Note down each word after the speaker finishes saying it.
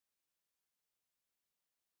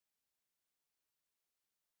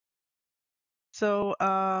So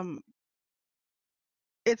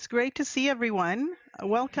it's great to see everyone.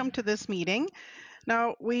 Welcome to this meeting.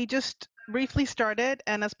 Now, we just briefly started,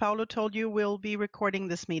 and as Paolo told you, we'll be recording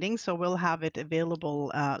this meeting, so we'll have it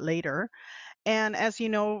available later. And as you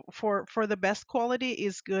know, for the best quality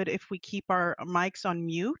is good if we keep our mics on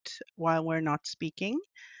mute while we're not speaking.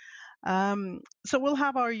 So we'll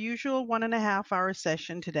have our usual 1.5-hour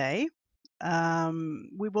session today.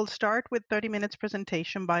 We will start with 30 minutes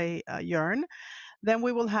presentation by Jörn. Then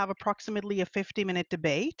we will have approximately a 50-minute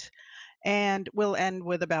debate, and we'll end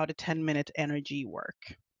with about a 10-minute energy work.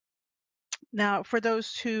 Now, for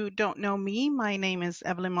those who don't know me, my name is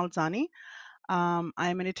Evelyn Malzani. I'm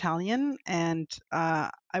an Italian, and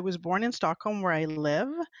I was born in Stockholm, where I live,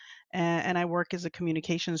 and I work as a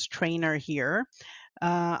communications trainer here.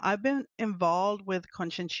 I've been involved with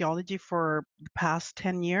conscientiology for the past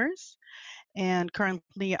 10 years, and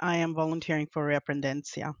currently I am volunteering for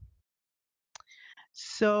Reprendencia.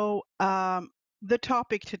 So the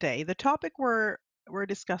topic today, the topic we're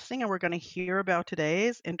discussing and we're going to hear about today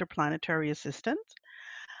is interplanetary assistance.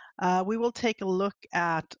 We will take a look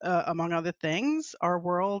at, among other things, our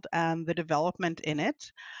world and the development in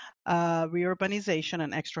it, reurbanization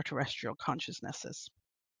and extraterrestrial consciousnesses.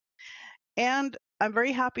 And I'm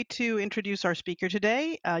very happy to introduce our speaker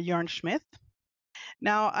today, Jörn Schmidt.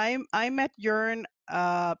 Now, I met Jörn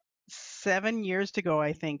 7 years ago,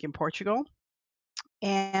 I think, in Portugal.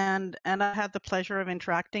 And I had the pleasure of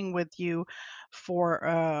interacting with you for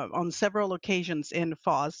on several occasions in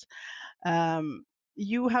FOS.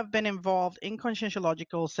 You have been involved in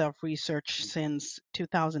conscientiological self-research since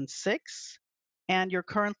 2006, and you're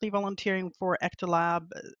currently volunteering for Ectolab,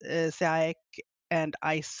 SAIC, and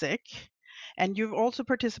ISIC. And you've also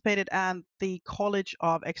participated at the College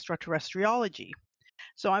of Extraterrestriology.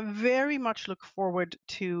 So I'm very much look forward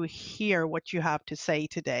to hear what you have to say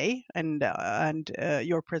today and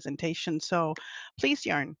your presentation. So please,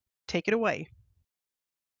 Jörn, take it away.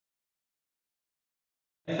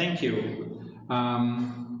 Thank you.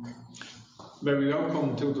 Very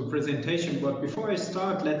welcome to the presentation. But before I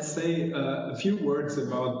start, let's say a few words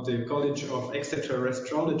about the College of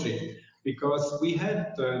Extraterrestriology, because we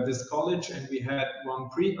had this college and we had one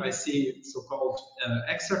pre-IC, so-called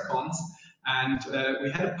extracons, and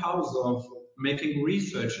we had a pause of making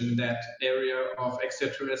research in that area of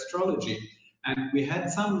extraterrestriology. And we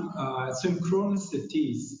had some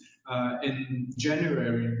synchronicities in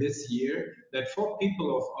January this year that 4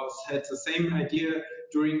 people of us had the same idea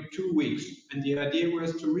during 2 weeks. And the idea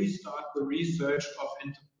was to restart the research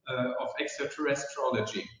of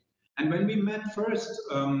extraterrestriology. And when we met first,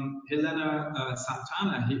 Helena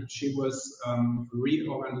Santana, she was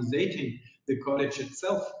reorganizing the college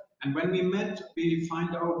itself. And when we met, we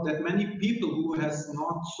find out that many people who has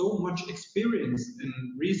not so much experience in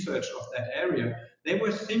research of that area, they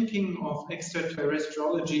were thinking of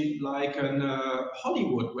extraterrestriology like a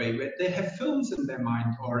Hollywood way, where they have films in their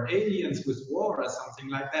mind, or aliens with war or something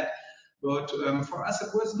like that. But for us,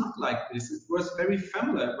 it was not like this. It was very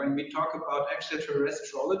familiar. When we talk about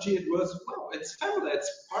extraterrestriology, it was, well, it's familiar.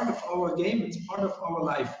 It's part of our game. It's part of our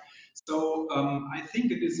life. So I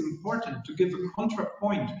think it is important to give a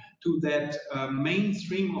counterpoint to that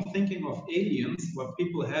mainstream of thinking of aliens, what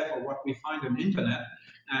people have or what we find on the internet.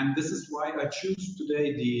 And this is why I choose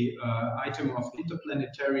today the item of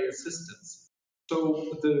interplanetary assistance.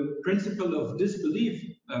 So the principle of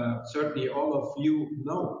disbelief, certainly all of you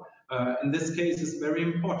know, in this case is very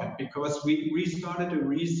important, because we restarted a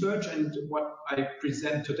research, and what I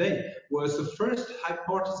present today was the first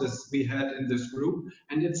hypothesis we had in this group,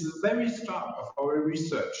 and it's the very start of our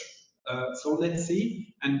research. So let's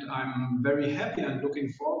see, and I'm very happy and looking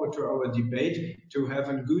forward to our debate to have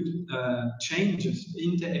a good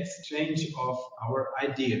inter-exchange of our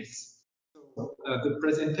ideas. The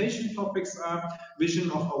presentation topics are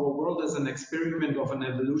vision of our world as an experiment of an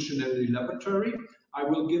evolutionary laboratory. I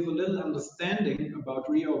will give a little understanding about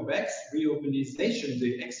reorganization,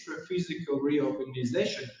 the extra-physical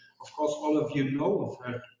reorganization. Of course, all of you know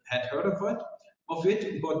had heard of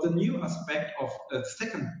it, but the new aspect of the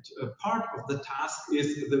second part of the task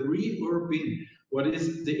is the reurban, what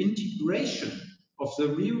is the integration of the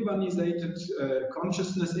reurbanized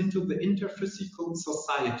consciousness into the interphysical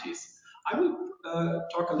societies. I will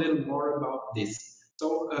talk a little more about this.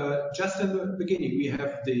 So just in the beginning, we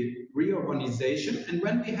have the reorganization, and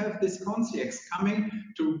when we have this consciousness coming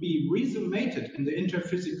to be resumated in the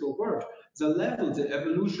interphysical world, the level, the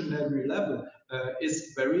evolutionary level,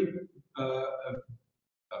 is very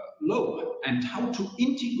low. And how to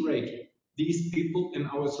integrate these people in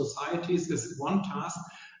our societies is one task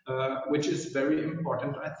which is very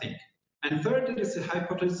important, I think. And third, it is the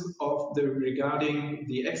hypothesis of regarding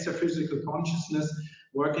the extraphysical consciousness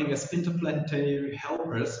working as interplanetary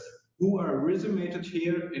helpers who are resumed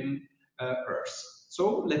here in Earth.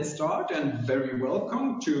 So let's start, and very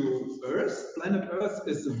welcome to Earth. Planet Earth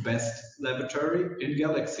is the best laboratory in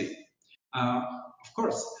galaxy. Of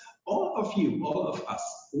course, all of you, all of us,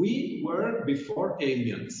 we were before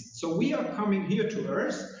aliens. So we are coming here to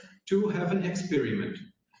Earth to have an experiment.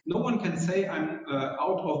 No one can say I'm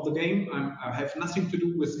out of the game, I have nothing to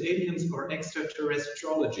do with aliens or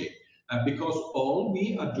extraterrestriology, because all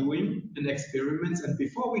we are doing in experiments, and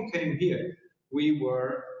before we came here, we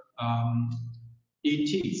were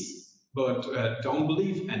ETs, but don't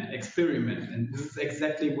believe and experiment, and this is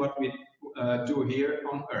exactly what we do here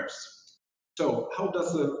on Earth. So how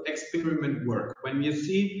does the experiment work? When you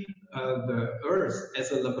see the Earth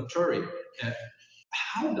as a laboratory,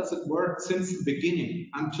 how does it work since the beginning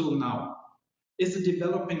until now? Is it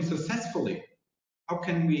developing successfully? How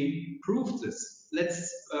can we prove this? Let's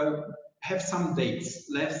have some dates.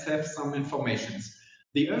 Let's have some informations.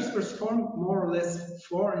 The Earth was formed more or less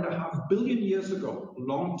 4.5 billion years ago, a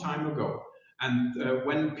long time ago. And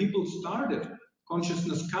when people started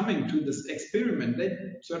consciousness coming to this experiment, they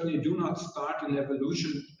certainly do not start in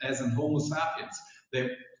evolution as in Homo sapiens. The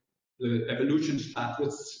evolution starts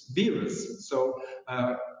with virus. So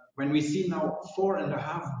when we see now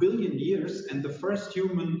 4.5 billion years, and the first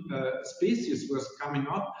human species was coming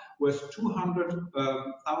up was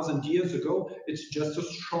 200,000 years ago, it's just a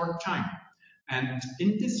short time. And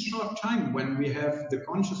in this short time, when we have the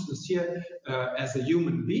consciousness here as a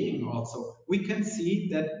human being also, we can see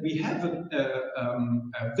that we have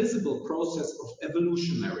a visible process of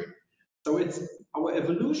evolutionary. So our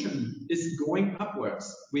evolution is going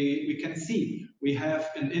upwards. We can see we have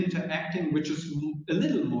an interacting which is a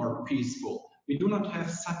little more peaceful. We do not have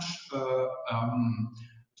such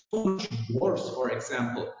wars, for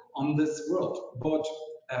example, on this world. But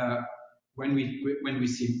when we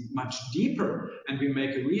see much deeper and we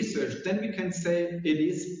make a research, then we can say it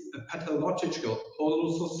is a pathological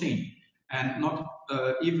Holocene. And not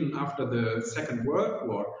even after the Second World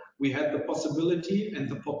War, we had the possibility and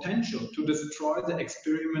the potential to destroy the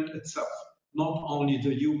experiment itself. Not only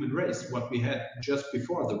the human race, what we had just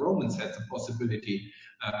before. The Romans had the possibility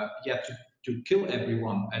yet to kill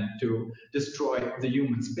everyone and to destroy the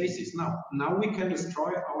human species. Now we can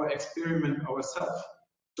destroy our experiment ourselves.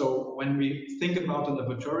 So when we think about a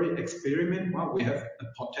laboratory experiment, well, we have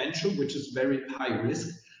a potential which is very high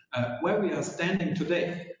risk, where we are standing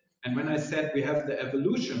today. And when I said we have the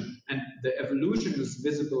evolution, and the evolution is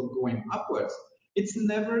visible going upwards, it's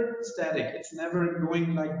never static, it's never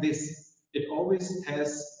going like this. It always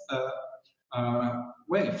has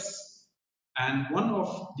waves. And one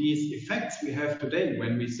of these effects we have today,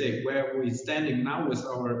 when we say where we're standing now with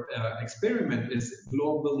our experiment, is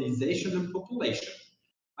globalization and population.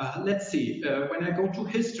 Let's see, when I go to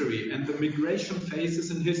history and the migration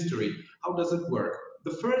phases in history, how does it work?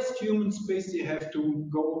 The first human species, they have to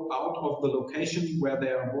go out of the location where they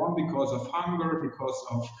are born because of hunger, because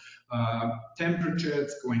of temperature,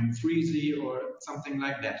 it's going freezy or something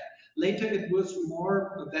like that. Later it was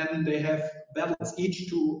more than they have battles each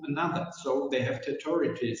to another, so they have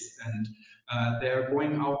territories and they are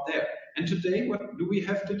going out there. And today, what do we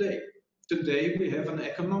have today? Today we have an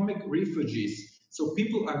economic refugees. So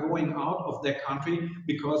people are going out of their country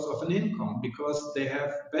because of an income, because they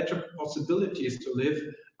have better possibilities to live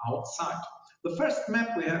outside. The first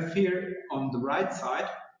map we have here on the right side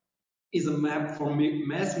is a map for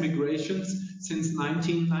mass migrations since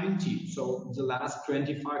 1990, so the last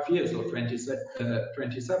 25 years or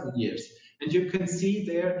 27 years. And you can see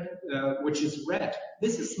there, which is red,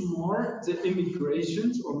 this is more the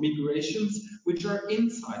immigrations or migrations which are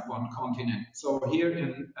inside one continent. So here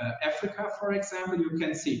in Africa, for example, you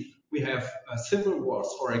can see we have civil wars,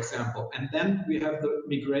 for example, and then we have the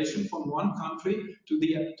migration from one country to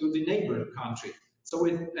the neighbor country. So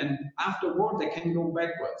and after war, they can go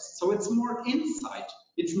backwards. So it's more inside.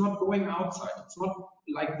 It's not going outside. It's not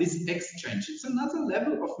like this exchange. It's another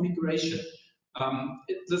level of migration.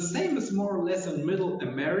 The same is more or less in Middle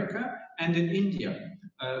America and in India.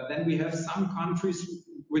 Then we have some countries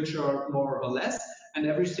which are more or less, and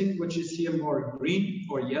everything which is here more green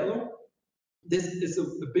or yellow. This is a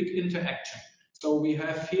big interaction. So we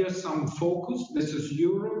have here some focus. This is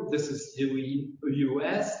Europe, this is the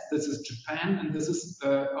US, this is Japan, and this is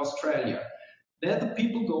Australia. There the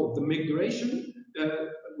people go. The migration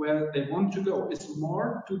where they want to go is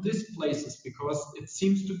more to these places because it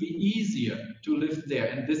seems to be easier to live there.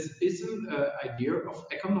 And this is an idea of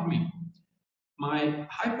economy. my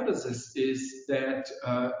hypothesis is that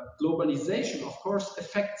globalization, of course,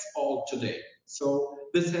 affects all today. So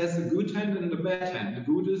this has a good hand and a bad hand. The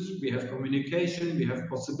good is we have communication, we have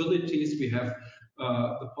possibilities, we have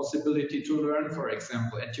the possibility to learn, for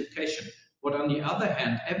example, education. But on the other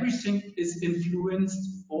hand, everything is influenced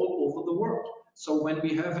all over the world. So when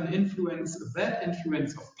we have an influence, a bad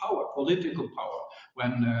influence of power, political power,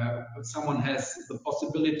 when someone has the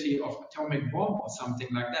possibility of atomic bomb or something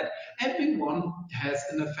like that, everyone has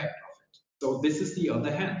an effect of it. So this is the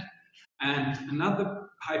other hand. And another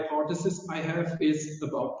hypothesis I have is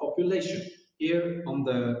about population. Here on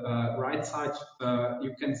the right side,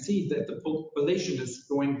 you can see that the population is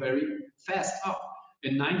going very fast up.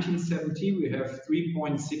 In 1970, we have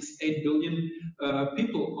 3.68 billion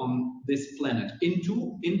people on this planet,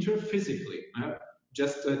 interphysically.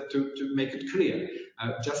 Just to make it clear,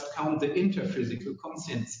 just count the interphysical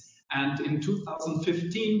consents. And in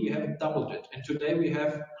 2015, we have doubled it. And today we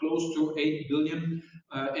have close to 8 billion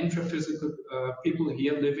intraphysical people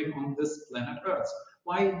here living on this planet Earth.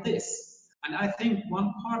 Why this? And I think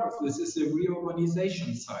one part of this is the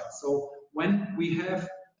reurbanization side. So when we have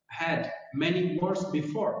had many wars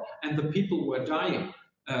before and the people were dying,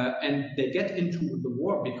 and they get into the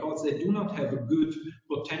war because they do not have a good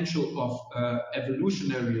potential of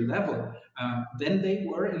evolutionary level, then they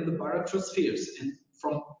were in the barotrospheres. And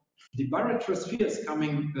from the barotrospheres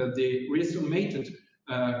coming the resumated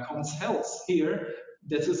cons health here,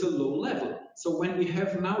 this is a low level. So when we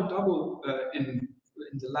have now double in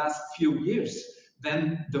the last few years,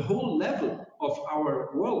 then the whole level of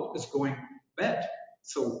our world is going bad.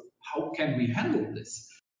 So how can we handle this?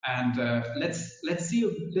 And let's see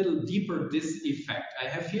a little deeper this effect. I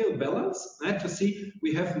have here a balance to see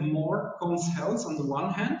we have more cons health on the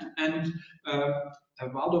one hand, and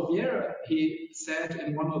Valdo Vieira, he said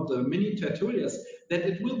in one of the mini tertulias that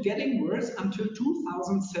it will getting worse until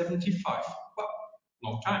 2075. Well,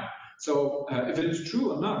 long time. So if it's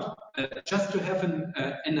true or not, just to have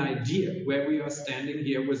an idea where we are standing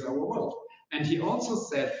here with our world. And he also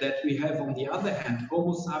said that we have, on the other hand,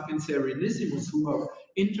 Homo sapiens serenissimus, who are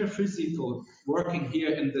interphysical working here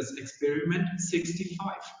in this experiment,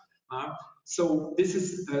 65. So this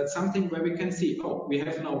is something where we can see, oh, we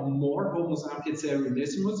have now more Homo sapiens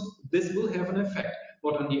serenissimus. This will have an effect.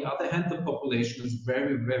 But on the other hand, the population is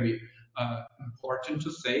very, very important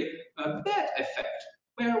to say a bad effect.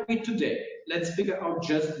 Where are we today? Let's figure out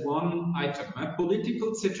just one item,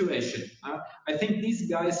 political situation. I think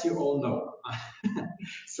these guys you all know.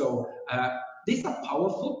 So these are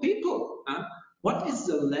powerful people. What is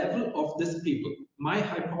the level of these people? My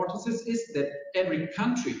hypothesis is that every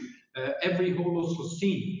country, every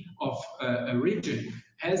Holocene of a region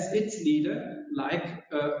has its leader like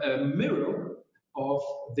a mirror of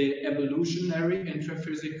the evolutionary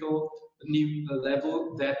intraphysical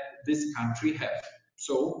level that this country has.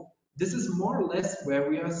 So this is more or less where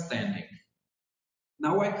we are standing.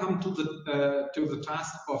 Now I come to the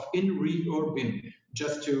task of in reurban,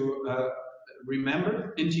 just to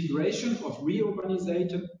remember integration of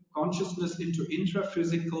reurbanized consciousness into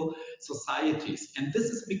intraphysical societies, and this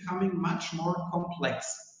is becoming much more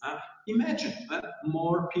complex. Imagine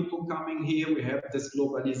more people coming here. We have this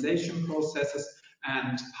globalization processes,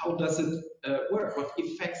 and how does it work? What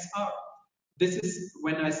effects are? This is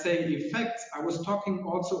when I say effects, I was talking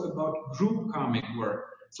also about group karmic work.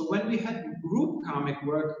 So when we had group karmic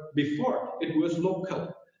work before, it was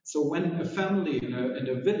local. So when a family in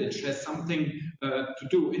a village has something to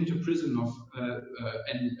do into prison of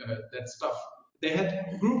and that stuff, they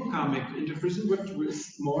had group karmic into prison, which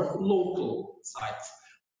was more local sites.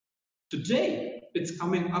 Today, it's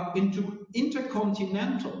coming up into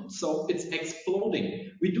intercontinental, so it's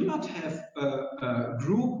exploding. We do not have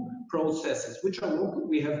group processes which are local.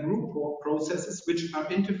 We have group processes which are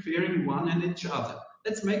interfering one in each other.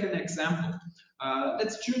 Let's make an example.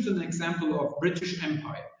 Let's choose an example of British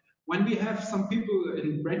Empire. When we have some people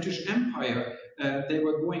in British Empire, they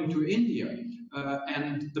were going to India,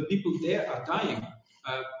 and the people there are dying.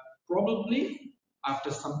 Probably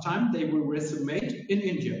after some time they will resumate in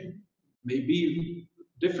India. Maybe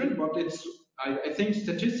different, but it's, I think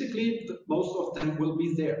statistically most of them will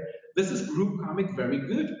be there. This is group karmic very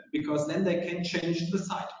good, because then they can change the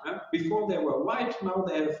site. Before they were white, now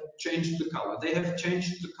they have changed the color. They have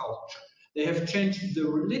changed the culture. They have changed the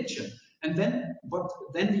religion. And then,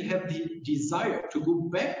 then they have the desire to go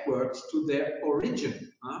backwards to their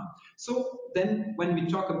origin. So then when we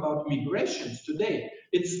talk about migrations today,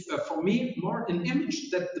 it's for me more an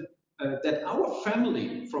image that that our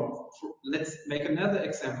family let's make another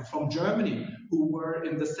example, from Germany, who were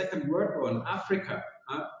in the Second World War in Africa,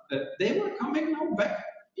 they were coming now back.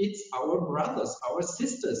 it's our brothers, our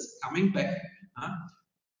sisters coming back.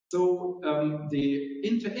 So the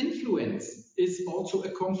inter-influence is also a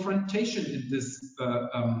confrontation in this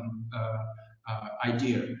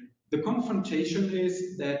idea. The confrontation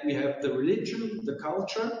is that we have the religion, the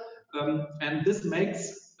culture, and this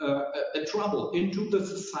makes a trouble into the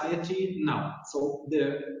society now. So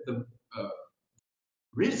the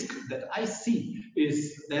risk that I see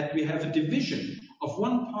is that we have a division of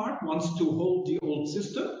one part wants to hold the old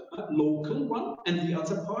system, a local one, and the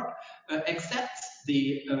other part accepts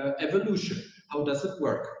the evolution. How does it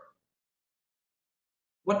work?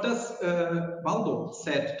 What does Waldo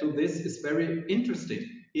said to this is very interesting.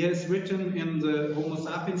 He has written in the Homo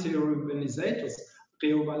sapiens Reurbanizators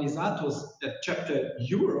chapter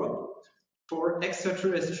Europe for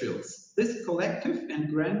extraterrestrials. This collective and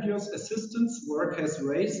grandiose assistance work has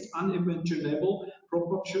raised unimaginable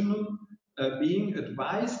proportional being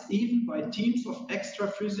advised even by teams of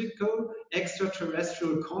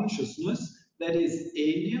extraterrestrial consciousness, that is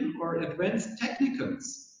alien or advanced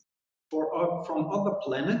technicals from other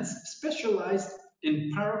planets specialized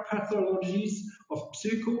in parapathologies of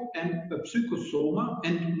psycho and psychosoma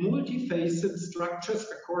and multifaceted structures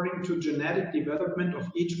according to genetic development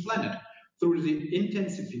of each planet through the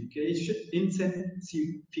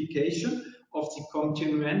intensification of the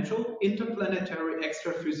continental interplanetary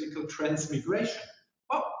extraphysical transmigration.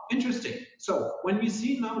 Oh, interesting. So when we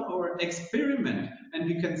see now our experiment and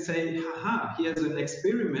we can say, haha, here's an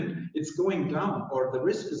experiment, it's going down, or the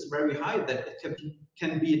risk is very high that it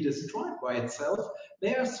can be destroyed by itself,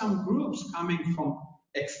 there are some groups coming from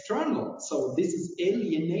external, so this is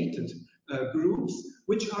alienated groups,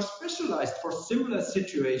 which are specialized for similar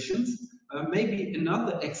situations, maybe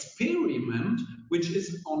another experiment, which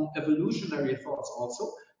is on evolutionary thoughts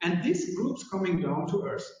also, and these groups coming down to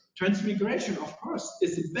Earth. Transmigration, of course,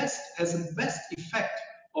 has the best effect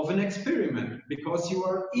of an experiment because you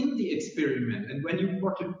are in the experiment, and when you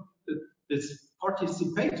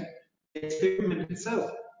participate in the experiment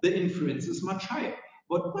itself, the influence is much higher.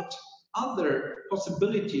 But what other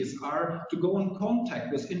possibilities are to go in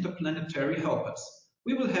contact with interplanetary helpers?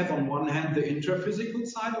 We will have on one hand the intraphysical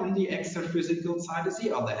side, on the extraphysical side is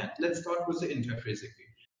the other hand. Let's start with the intraphysical.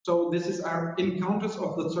 So this is our encounters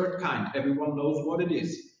of the third kind. Everyone knows what it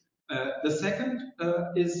is. The second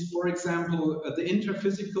is, for example, the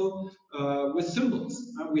interphysical with symbols.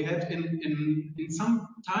 We had in some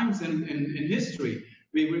times in history,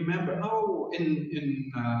 we remember,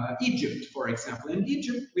 in Egypt, for example. In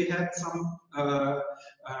Egypt, we had some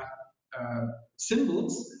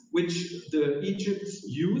symbols which the Egypts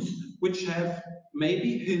use, which have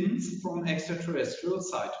maybe hints from extraterrestrial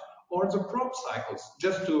side, or the crop cycles,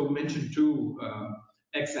 just to mention two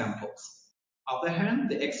examples. Other hand,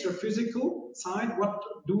 the extraphysical side, what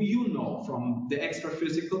do you know from the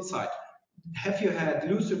extraphysical side? Have you had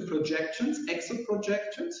lucid projections,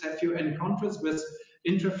 exoprojections? Have you encounters with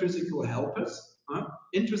intraphysical helpers?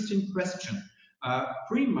 Interesting question.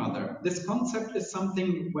 Pre-mother, this concept is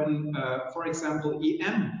something when, for example,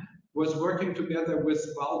 EM was working together with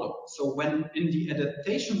Waldo. So when in the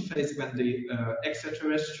adaptation phase, when the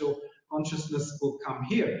extraterrestrial consciousness will come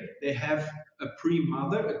here, they have a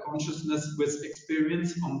pre-mother, a consciousness with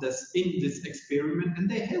experience in this experiment, and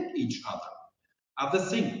they help each other. Other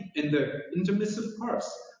thing, in the intermissive course,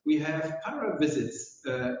 we have para-visits,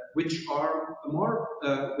 which are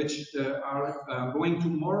going to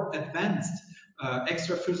more advanced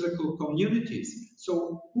extraphysical communities.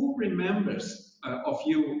 So who remembers of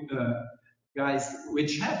you guys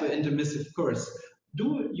which have an intermissive course,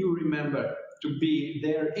 do you remember to be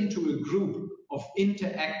there into a group of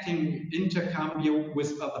intercambio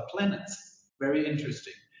with other planets? Very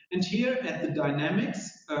interesting. And here at the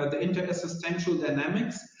dynamics, the inter-existential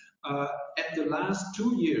dynamics, at the last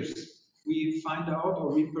 2 years, we find out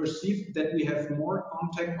or we perceive that we have more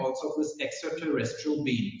contact also with extraterrestrial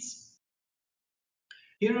beings.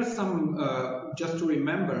 Here are some, just to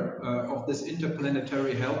remember, of this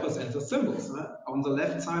interplanetary helpers and the symbols. On the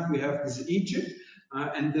left side, we have this Egypt,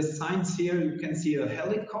 and the signs here, you can see a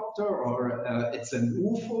helicopter, or it's an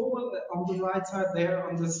UFO on the right side there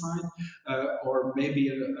on the side, or maybe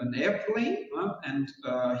an airplane. And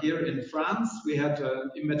here in France, we had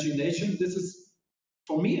imagination. This is,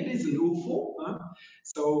 for me, it is an UFO.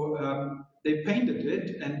 So they painted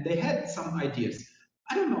it, and they had some ideas.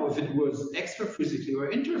 I don't know if it was extraphysical or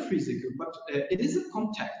intraphysical, but it is a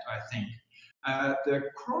contact, I think. The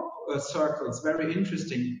crop circles, very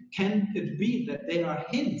interesting. Can it be that they are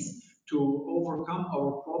hints to overcome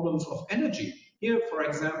our problems of energy? Here, for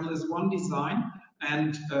example, is one design,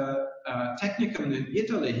 and Technicum in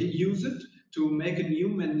Italy, he used it to make a new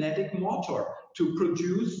magnetic motor. to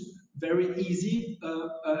produce very easy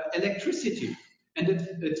electricity. And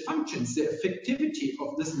it functions. The effectivity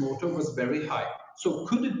of this motor was very high. So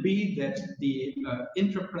could it be that the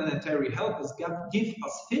interplanetary helpers give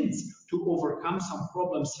us hints to overcome some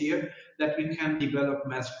problems here that we can develop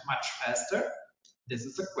much faster? This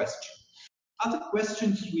is a question. Other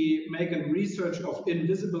questions we make in research of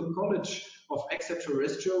Invisible College of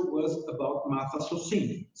Extraterrestrial was about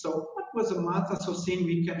Martha-Socin. So what was a Martha-Socin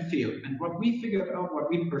we can feel? And what we figured out, what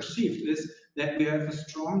we perceived is that we have a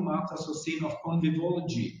strong Martha-Socin of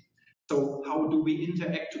convivology. So how do we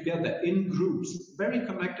interact together in groups, very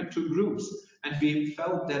connected to groups. And we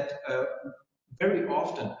felt that very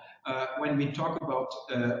often when we talk about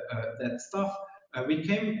that stuff, we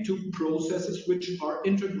came to processes which are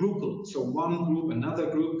intergroupal. So one group,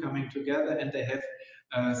 another group coming together, and they have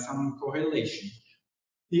some correlation.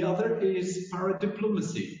 The other is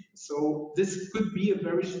paradiplomacy. So this could be a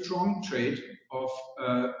very strong trait of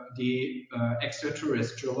the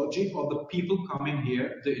extraterrestriology, or the people coming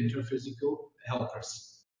here, the interphysical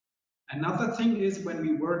helpers. Another thing is when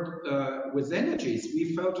we worked with energies,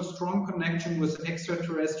 we felt a strong connection with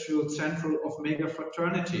extraterrestrial central of mega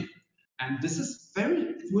fraternity. And this is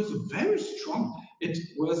it was very strong. It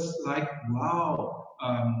was like, wow,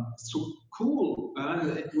 so cool.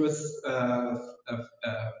 It was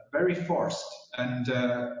very forced. And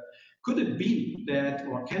could it be that,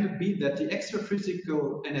 or can it be that the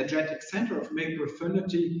extraphysical energetic center of mega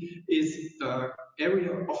fraternity is the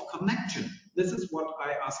area of connection? This is what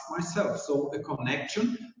I ask myself. So a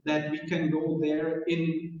connection that we can go there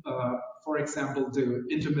in, for example, the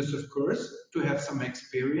intermissive course to have some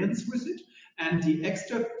experience with it. And the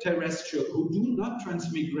extraterrestrial who do not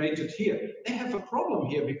transmigrate it here, they have a problem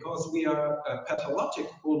here because we are pathologic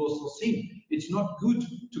holosocene. It's not good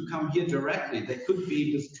to come here directly. They could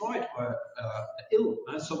be destroyed or ill.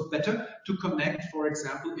 So better to connect, for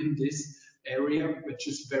example, in this area, which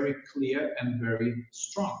is very clear and very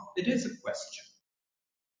strong. It is a question.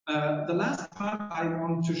 The last part, I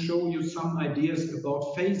want to show you some ideas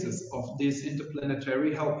about phases of these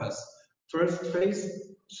interplanetary helpers. First phase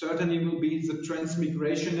certainly will be the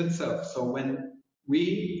transmigration itself. So when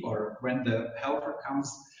when the helper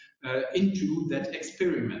comes into that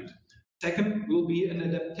experiment. Second will be an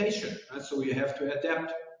adaptation. So you have to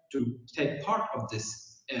adapt to take part of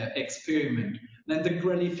this experiment. Then the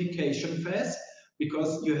qualification phase,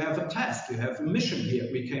 because you have a task, you have a mission here.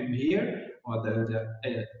 We came here, or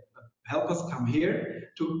the helpers come here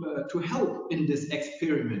to help in this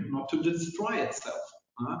experiment, not to destroy itself.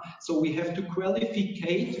 So we have to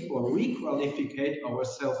qualificate or requalificate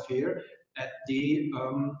ourselves here at the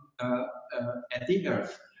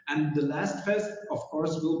Earth. And the last phase, of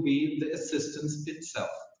course, will be the assistance itself.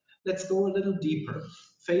 Let's go a little deeper.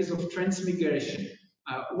 Phase of transmigration.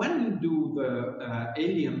 When do the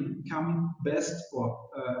alien come best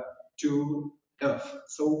to Earth?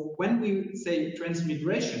 So when we say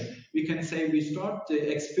transmigration, we can say we start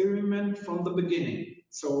the experiment from the beginning.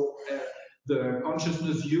 So the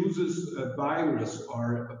consciousness uses a virus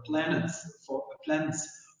or planets for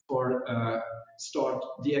start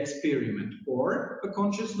the experiment, or a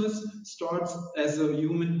consciousness starts as a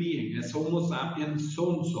human being, as Homo sapiens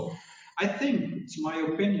so-and-so. I think, it's my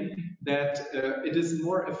opinion, that it is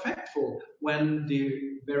more effectful when the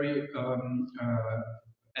very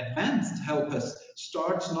advanced helpers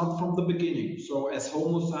starts not from the beginning, so as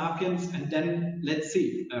Homo sapiens, and then let's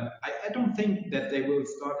see. I don't think that they will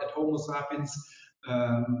start at Homo sapiens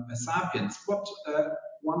sapiens, but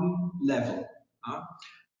one level.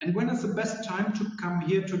 And when is the best time to come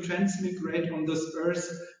here to transmigrate on this Earth?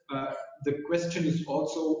 The question is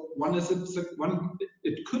also,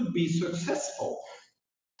 it could be successful.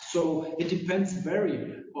 So it depends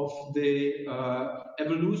very of the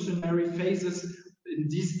evolutionary phases in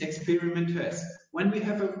these experiment tests. When we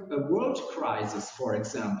have a world crisis, for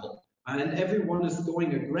example, and everyone is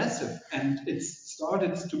going aggressive, and it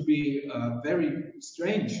started to be very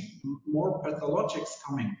strange, more pathologics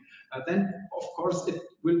coming, then of course it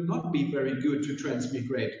will not be very good to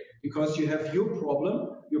transmigrate, because you have your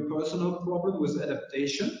problem, your personal problem with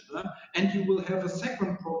adaptation, and you will have a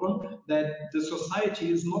second problem that the society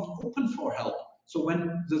is not open for help. So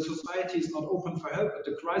when the society is not open for help,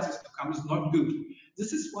 the crisis to come is not good.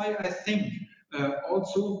 This is why I think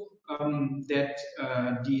also that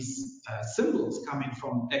these symbols coming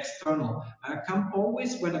from external come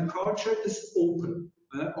always when a culture is open,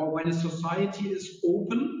 or when a society is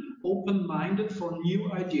open-minded for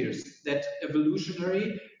new ideas, that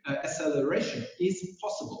evolutionary acceleration is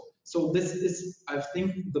possible. So this is, I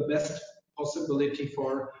think, the best possibility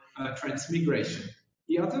for transmigration.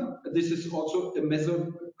 The other, this is also a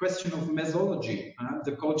question of mesology,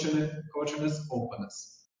 the cogenous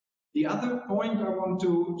openness. The other point I want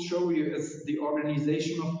to show you is the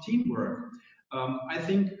organization of teamwork. I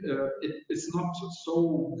think it's not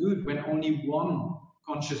so good when only one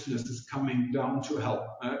consciousness is coming down to help.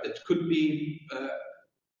 It could be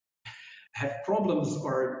have problems,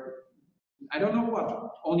 or I don't know what.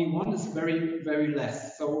 Only one is very, very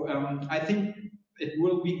less. So I think it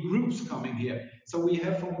will be groups coming here. So we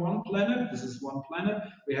have from one planet, this is one planet,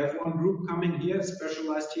 we have one group coming here,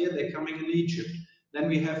 specialized here, they're coming in Egypt. Then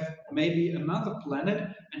we have maybe another planet,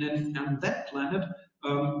 and then on that planet,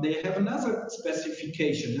 they have another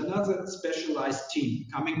specification, another specialized team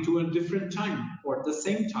coming to a different time, or at the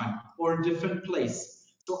same time, or a different place.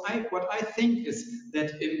 So what I think is that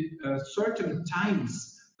in certain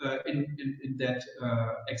times in that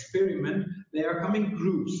experiment, they are coming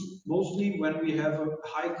groups, mostly when we have a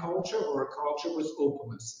high culture or a culture with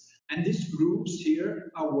openness. And these groups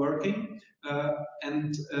here are working,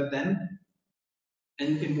 and then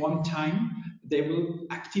in one time, they will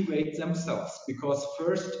activate themselves, because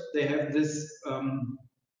first they have this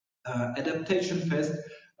adaptation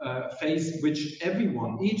phase, which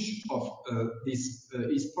everyone, each of these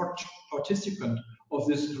participants of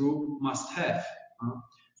this group must have.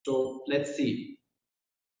 So let's see.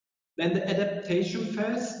 Then the adaptation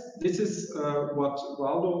phase, this is what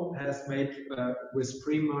Waldo has made with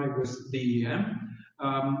Prima, with DEM.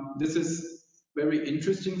 This is very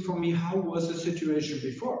interesting for me. How was the situation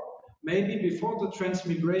before? Maybe before the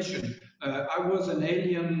transmigration, I was an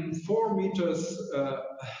alien 4 meters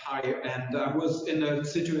high, and I was in a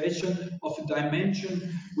situation of a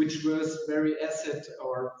dimension which was very acid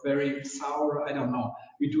or very sour, I don't know.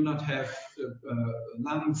 We do not have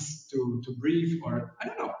lungs to breathe, or I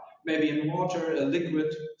don't know, maybe in water, a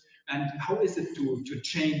liquid. And how is it to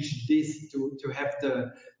change this, to have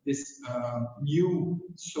this new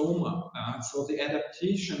soma? So the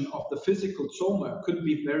adaptation of the physical soma could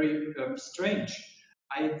be very strange.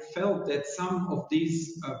 I felt that some of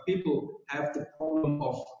these people have the problem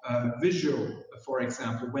of visual, for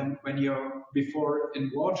example, when you're before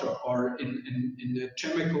in water or in a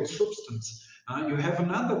chemical substance, you have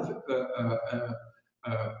another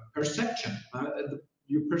perception.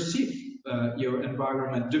 You perceive your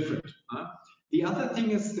environment different. The other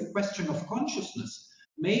thing is the question of consciousness.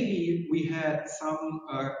 Maybe we had some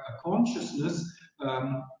consciousness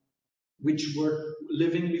which were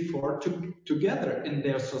living before together in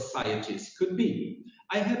their societies. Could be.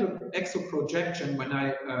 I had an exoprojection when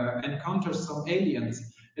I encountered some aliens.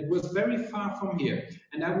 It was very far from here,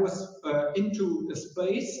 and I was into a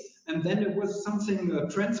space, and then it was something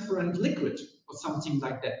transparent liquid or something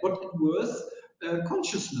like that. What it was,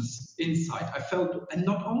 consciousness inside. I felt, and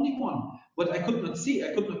not only one, but I could not see,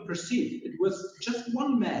 I could not perceive. It was just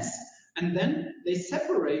one mass, and then they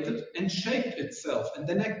separated and shaped itself, and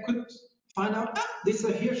then I could find out, these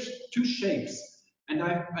are here 2 shapes. And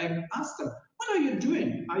I asked them, what are you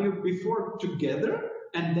doing? Are you before together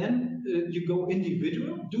and then you go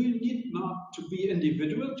individual? Do you need not to be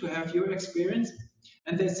individual to have your experience?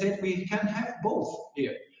 And they said, we can have both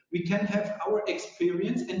here. We can have our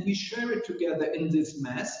experience and we share it together in this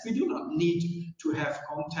mass. We do not need to have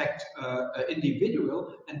contact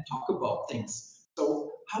individual and talk about things. So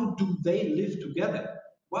how do they live together?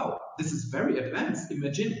 Wow, this is very advanced.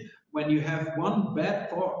 Imagine when you have one bad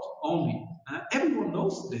thought only. Everyone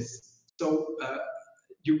knows this. So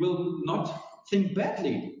you will not think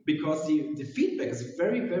badly because the feedback is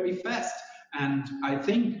very, very fast. And I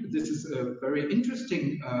think this is a very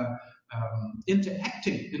interesting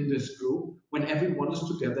interacting in this group when everyone is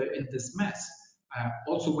together in this mass.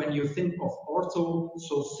 Also, when you think of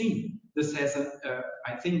orthocene, this has,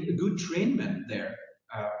 I think, a good trainment there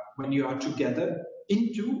when you are together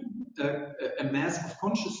into a mass of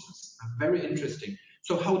consciousness. Very interesting.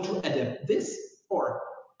 So how to adapt this or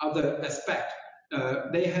other aspect?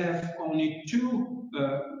 They have only 2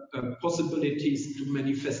 possibilities to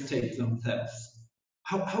manifestate themselves.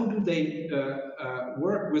 How do they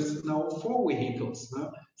work with now 4 vehicles?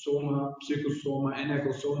 Soma, psychosoma,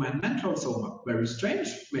 energosoma, and mental soma. Very strange,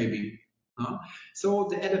 maybe. So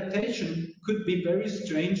the adaptation could be very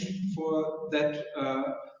strange for that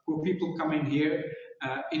for people coming here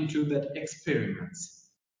into that experiments.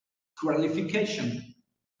 Qualification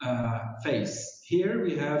phase. Here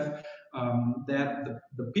we have that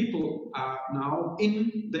the people are now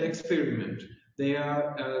in the experiment. They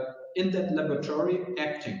are in that laboratory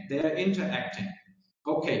acting. They are interacting.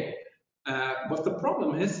 Okay. But the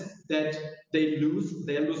problem is that they lose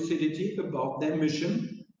their lucidity about their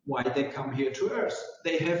mission, why they come here to Earth.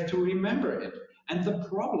 They have to remember it. And the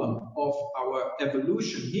problem of our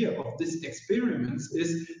evolution here, of these experiments,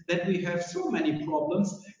 is that we have so many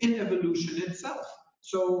problems in evolution itself.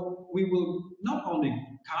 So we will not only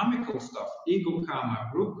karmical stuff, ego karma,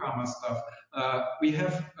 group karma stuff, we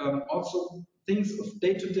have also things of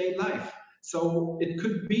day-to-day life. So it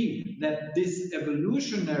could be that this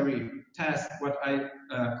evolutionary task, what I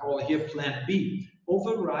call here plan B,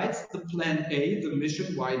 overrides the plan A, the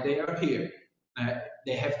mission why they are here.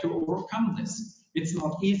 They have to overcome this. It's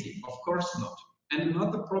not easy, of course not. And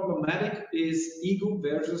another problematic is ego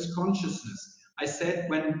versus consciousness. I said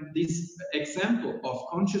when this example of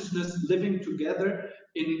consciousness living together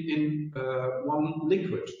in one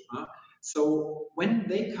liquid. So when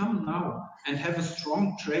they come now and have a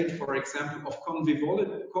strong trait, for example, of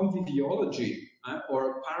conviviology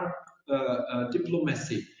or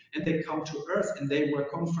diplomacy, and they come to Earth and they were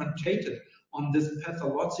confronted on this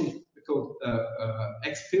pathological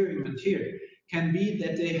experiment here, can be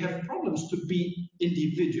that they have problems to be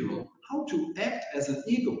individual, how to act as an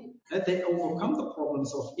ego. That they overcome the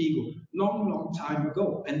problems of ego long time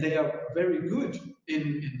ago, and they are very good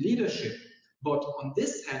in leadership. But on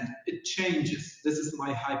this hand, it changes. This is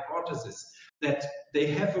my hypothesis, that they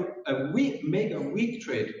have a mega weak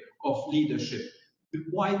trait of leadership.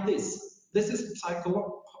 Why this? This is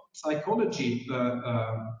psychology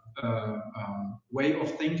way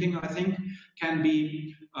of thinking, I think, can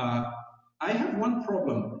be, I have one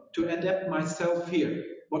problem to adapt myself here,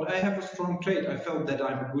 but I have a strong trait. I felt that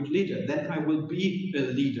I'm a good leader. Then I will be a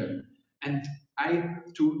leader. And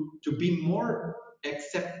to be more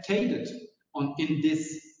accepted in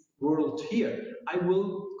this world here, I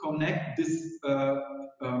will connect this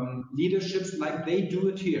leaderships like they do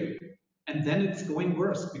it here. And then it's going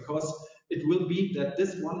worse, because it will be that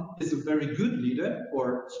this one is a very good leader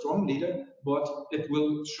or strong leader, but it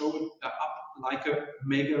will show up like a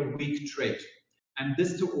mega weak trait. And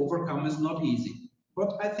this to overcome is not easy.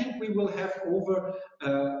 But I think we will have over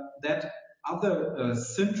that other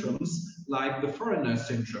syndromes, like the foreigner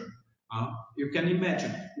syndrome. You can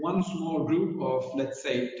imagine one small group of, let's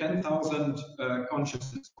say, 10,000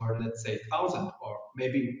 consciousness, or let's say 1,000, or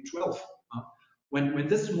maybe 12. When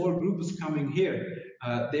this small group is coming here,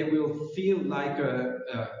 they will feel like a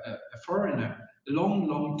foreigner a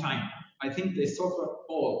long time. I think they suffer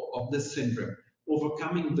all of this syndrome.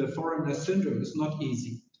 Overcoming the foreigner syndrome is not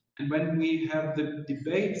easy. And when we have the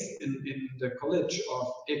debates in the College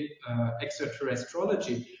of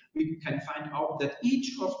Extraterrestriology, we can find out that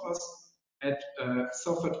each of us had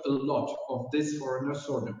suffered a lot of this foreigner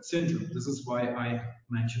syndrome. This is why I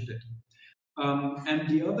mentioned it. And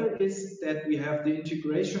the other is that we have the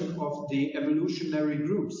integration of the evolutionary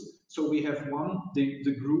groups. So we have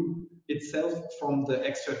the group itself from the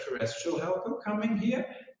extraterrestrial helper coming here,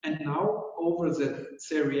 and now over the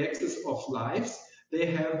axis of lives, they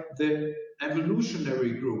have the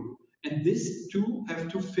evolutionary group. And these two have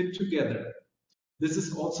to fit together. This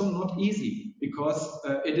is also not easy, because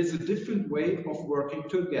it is a different way of working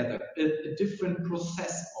together, a different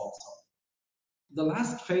process also. The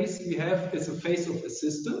last phase we have is a phase of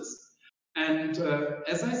assistance. And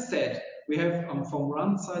as I said, we have from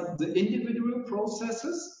one side the individual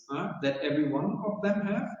processes that every one of them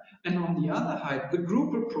have, and on the other side, the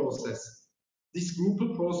group process. This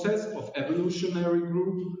group process of evolutionary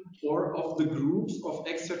group, or of the groups of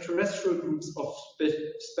extraterrestrial groups of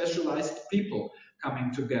specialized people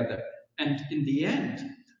coming together. And in the end,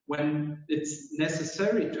 when it's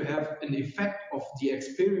necessary to have an effect of the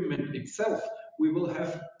experiment itself, we will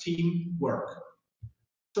have teamwork.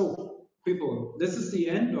 So, people, this is the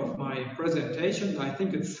end of my presentation. I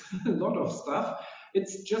think it's a lot of stuff.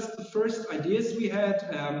 It's just the first ideas we had,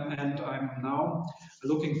 and I'm now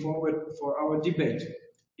looking forward for our debate.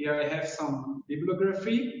 Here I have some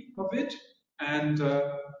bibliography of it, and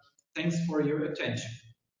thanks for your attention.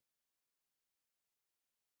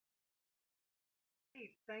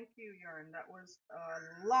 Thank you, Jörn. That was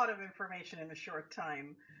a lot of information in a short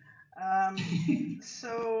time.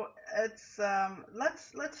 So it's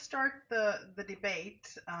let's start the debate.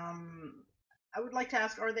 I would like to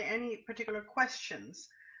ask: are there any particular questions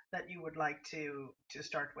that you would like to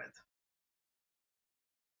start with?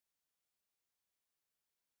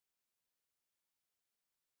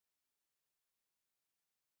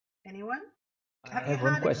 Anyone? I have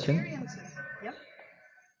one question. Yep.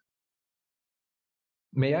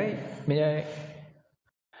 May I?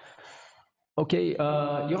 Okay,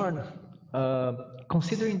 Jörn,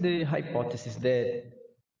 considering the hypothesis that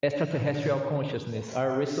extraterrestrial consciousness are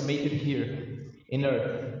resonated here in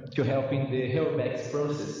Earth to help in the Helbeck's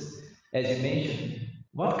process, as you mentioned,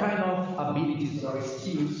 what kind of abilities or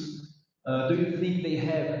skills do you think they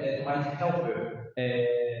have that might help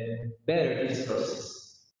better this process?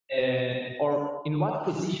 Or in what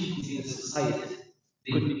position in the society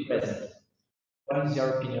they could be present? What is your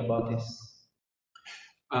opinion about this?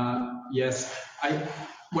 Yes,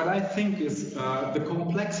 what I think is the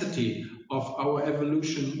complexity of our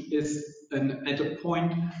evolution is at a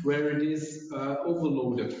point where it is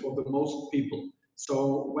overloaded for the most people.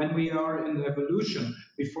 So when we are in evolution,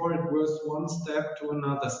 before it was one step to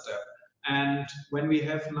another step. And when we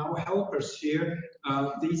have now helpers here,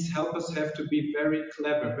 these helpers have to be very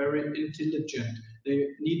clever, very intelligent. They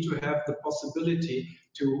need to have the possibility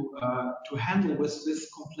to handle with this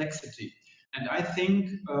complexity. And I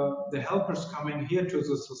think the helpers coming here to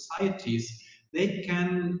the societies, they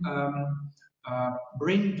can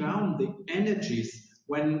bring down the energies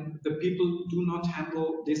when the people do not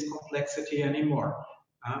handle this complexity anymore.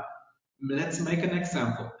 Let's make an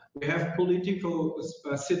example. We have political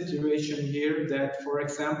situation here that, for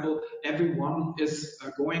example, everyone is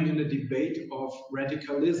going in a debate of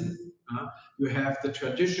radicalism. You have the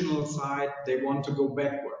traditional side, they want to go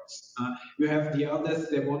backwards. You have the others,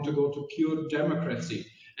 they want to go to pure democracy.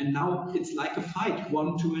 And now it's like a fight,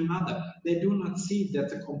 one to another. They do not see that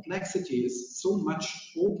the complexity is so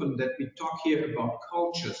much open, that we talk here about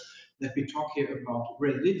cultures, that we talk here about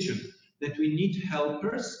religion, that we need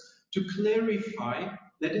helpers to clarify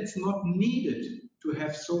that it's not needed to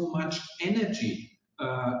have so much energy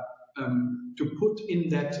to put in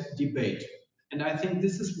that debate. And I think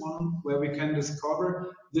this is one where we can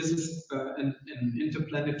discover this is an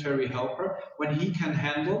interplanetary helper when he can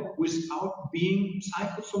handle without being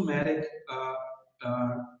psychosomatic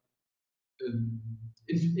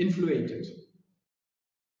influenced.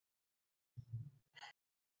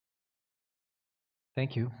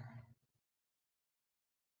 Thank you.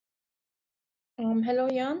 Hello,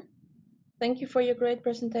 Jan. Thank you for your great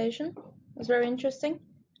presentation. It was very interesting.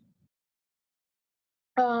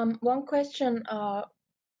 One question,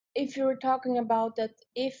 if you were talking about that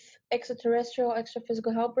if extraterrestrial,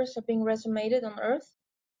 extraphysical helpers are being resumed on Earth,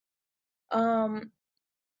 and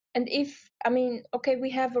if, I mean, okay, we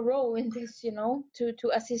have a role in this, you know,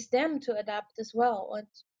 to assist them to adapt as well, and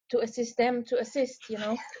to assist them to assist, you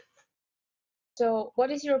know. So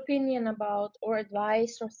what is your opinion about, or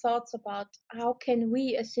advice or thoughts about, how can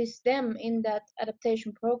we assist them in that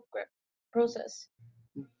adaptation process?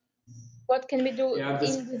 What can we do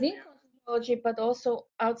within cosmology, but also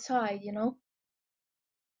outside, you know?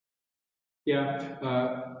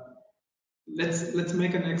 Yeah, let's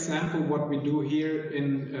make an example what we do here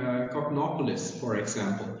in Cognopolis, for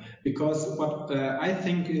example, because what I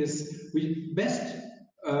think is we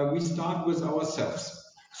start with ourselves.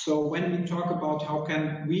 So when we talk about how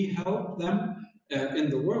can we help them in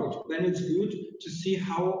the world, then it's good to see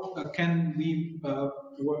how can we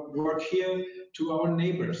work here to our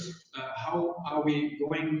neighbors. How are we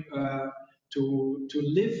going to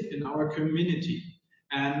live in our community?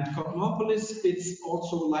 And Cognopolis, it's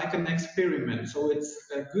also like an experiment. So it's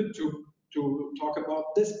good to talk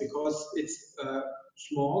about this because it's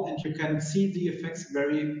small and you can see the effects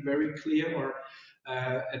very, very clear, or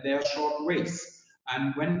they are short ways.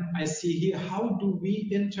 And when I see here, how do we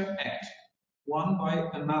interact one by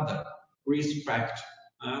another? Respect,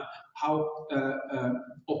 how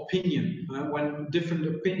opinion, when different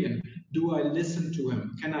opinion, do I listen to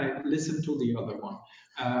him? Can I listen to the other one?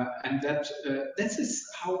 And this is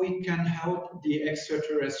how we can help the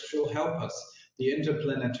extraterrestrial helpers, the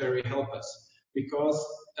interplanetary helpers, because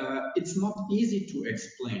it's not easy to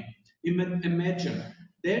explain. Imagine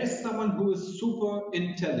there is someone who is super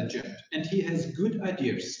intelligent and he has good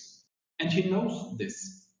ideas and he knows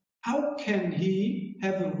this. How can he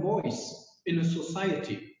have a voice in a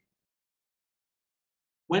society?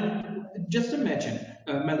 When, just imagine,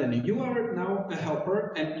 Melanie, you are now a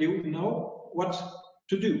helper and you know what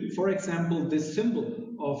to do. For example, this symbol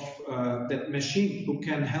of that machine who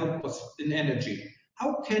can help us in energy.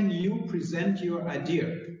 How can you present your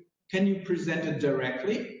idea? Can you present it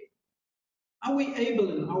directly? Are we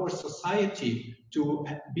able in our society to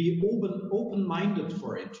be open-minded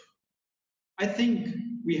for it? I think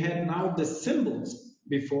we had now the symbols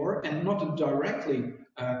before and not a directly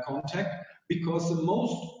contact, because the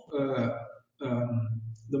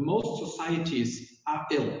most societies are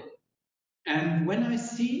ill. And when I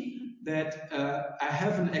see that I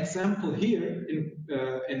have an example here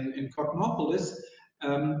in Cognopolis,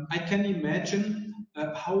 I can imagine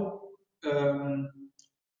how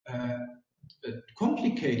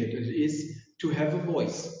complicated it is to have a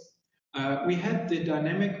voice. We had the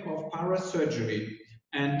dynamic of parasurgery.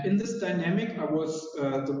 And in this dynamic, I was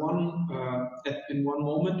the one in one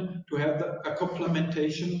moment to have a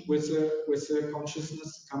complementation with a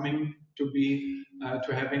consciousness coming to be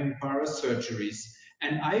to having parasurgeries.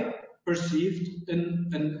 And I perceived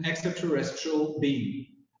an extraterrestrial being,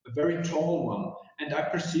 a very tall one, and I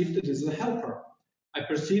perceived it as a helper. I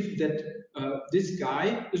perceived that this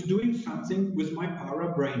guy is doing something with my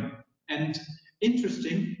para brain. And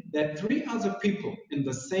interesting that 3 other people in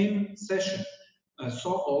the same session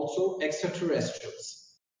saw also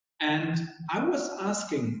extraterrestrials. And I was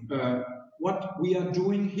asking what we are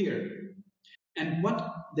doing here. And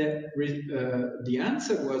what the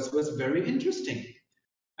answer was very interesting.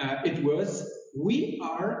 It was, we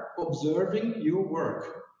are observing your work.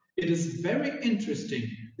 It is very interesting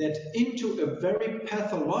that into a very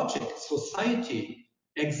pathologic society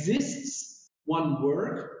exists one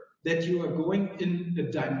work that you are going in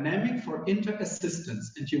a dynamic for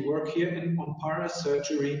inter-assistance, and you work here on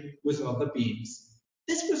parasurgery with other beings.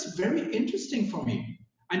 This was very interesting for me.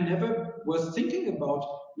 I never was thinking about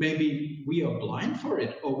maybe we are blind for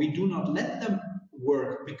it, or we do not let them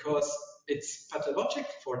work because it's pathologic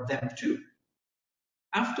for them too.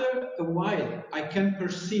 After a while, I can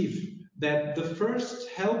perceive that the first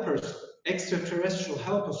helpers, extraterrestrial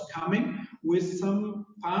helpers, coming with some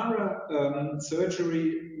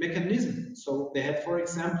para-surgery mechanism. So they had, for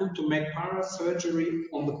example, to make para-surgery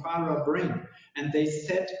on the para-brain. And they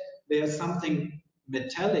said there's something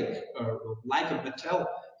metallic, like a metal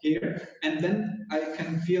here, and then I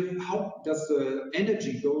can feel how does the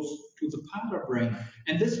energy goes to the para-brain.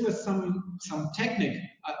 And this was some technique.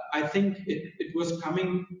 I think it was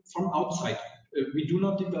coming from outside. We do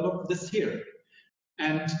not develop this here.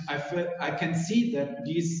 And I can see that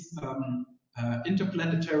these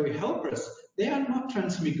interplanetary helpers, they are not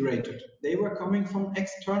transmigrated. They were coming from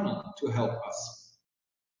external to help us.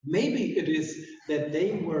 Maybe it is that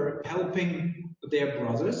they were helping their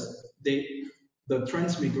brothers, the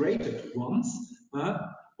transmigrated ones,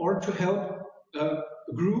 or to help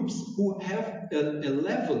groups who have a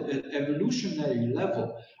level, an evolutionary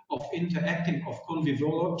level of interacting, of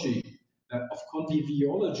conviviology,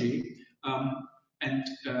 and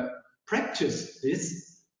practice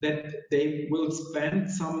this, that they will spend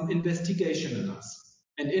some investigation in us.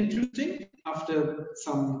 And interesting, after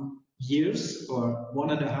some years or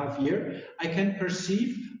 1.5 years, I can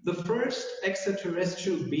perceive the first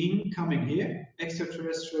extraterrestrial being coming here,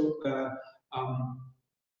 extraterrestrial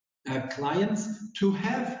clients, to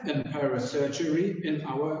have a parasurgery in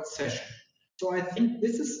our session. So I think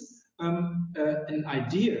this is an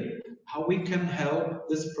idea how we can help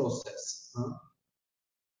this process.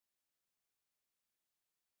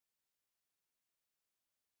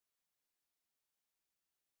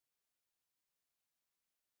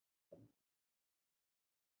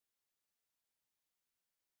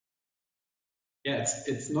 Yeah,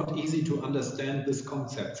 it's not easy to understand this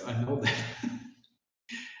concept. I know that.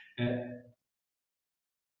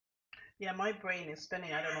 Yeah, my brain is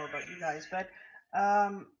spinning. I don't know about you guys, but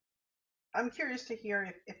I'm curious to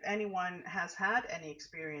hear if anyone has had any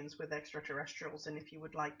experience with extraterrestrials and if you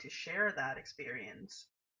would like to share that experience.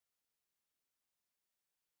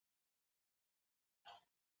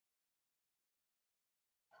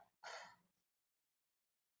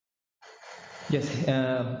 Yes,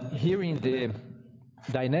 hearing the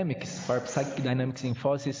dynamics, or psychic dynamics in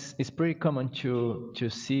falls is pretty common to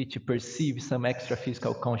see, to perceive some extra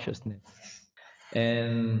physical consciousness.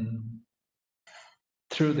 And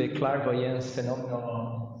through the clairvoyance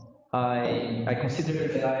phenomenon, I consider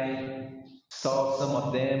that I saw some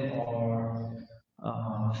of them or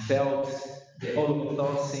felt the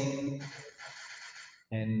Holocaust,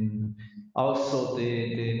 and also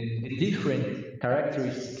the different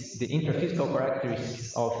characteristics, the interphysical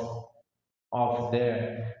characteristics of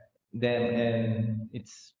them, and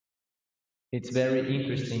it's very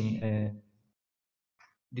interesting.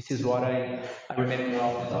 This is what I remember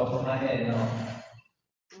off the top of my head now.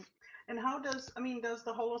 And how does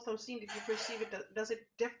the Holocene, did you perceive it, does it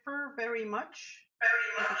differ very much?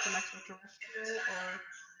 If it's an extraterrestrial or...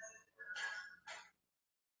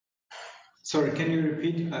 Sorry, can you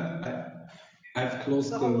repeat? I've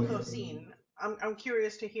closed the Holocene. I'm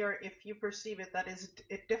curious to hear if you perceive it that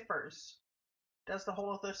it differs. Does the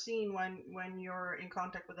Holocene, when you're in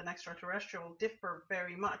contact with an extraterrestrial, differ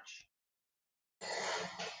very much?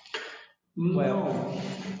 Well,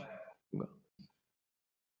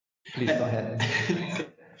 please go ahead.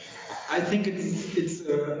 I think it's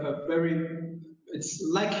a very, it's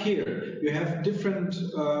like here you have different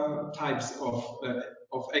types of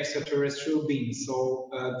extraterrestrial beings. So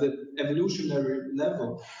the evolutionary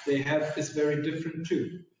level they have is very different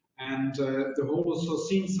too. And the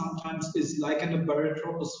Holocene sometimes is like in a buried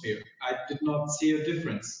troposphere. I did not see a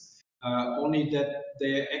difference, only that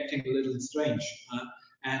they're acting a little strange.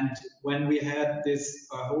 And when we had this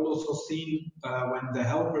Holocene, when the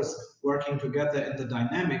helpers working together in the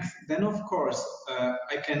dynamics, then of course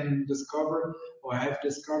I can discover, or I have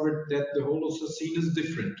discovered, that the Holocene is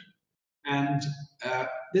different. And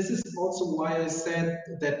this is also why I said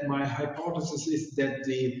that my hypothesis is that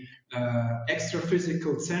the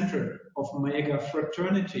extra-physical center of mega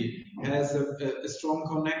fraternity has a strong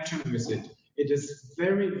connection with it. It is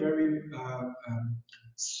very, very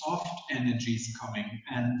soft energies coming,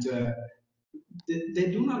 and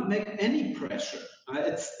they do not make any pressure.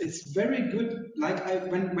 It's very good. Like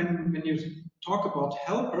when you talk about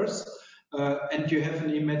helpers, and you have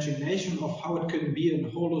an imagination of how it can be in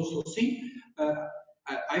Holocene,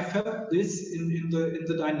 I felt this in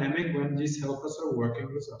the dynamic when these helpers are working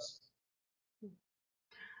with us.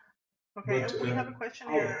 Okay, but, we have a question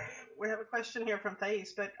here. We have a question here from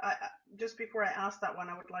Thais, but just before I ask that one,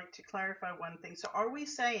 I would like to clarify one thing. So are we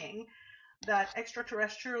saying that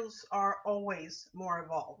extraterrestrials are always more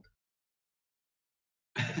evolved?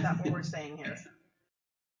 Is that what we're saying here?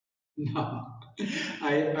 No.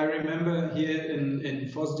 I remember here in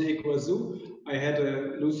Foz de Iguazu, I had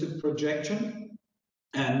a lucid projection,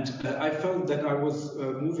 and I felt that I was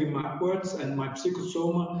moving upwards, and my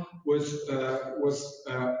psychosoma was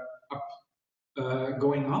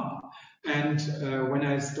going up. And when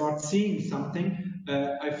I start seeing something,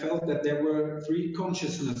 I felt that there were three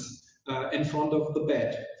consciousnesses in front of the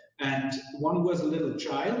bed, and one was a little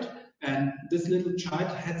child. And this little child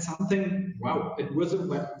had something, wow, it was a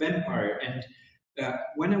vampire. And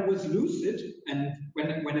when I was lucid, and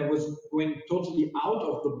when I was going totally out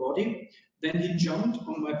of the body, then he jumped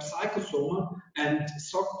on my psychosoma and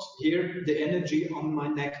sucked here the energy on my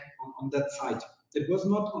neck, on that side. It was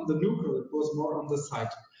not on the nucleus, it was more on the side.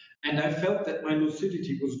 And I felt that my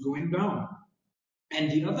lucidity was going down. And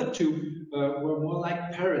the other two were more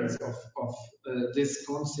like parents of this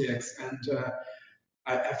concierge. And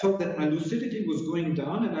I felt that my lucidity was going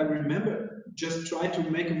down, and I remember just try to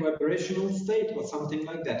make a vibrational state or something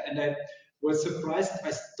like that. And I was surprised. I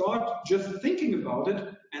started just thinking about it,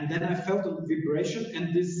 and then I felt a vibration,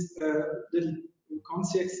 and this little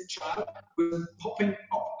concierge child was popping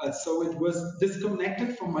up. So it was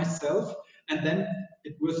disconnected from myself, and then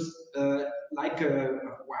it was like a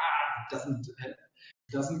wow,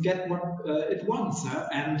 doesn't get what it wants,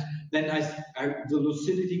 and then the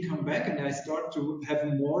lucidity come back, and I start to have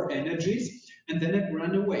more energies, and then it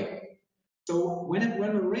ran away. So when it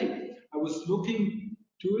ran away, I was looking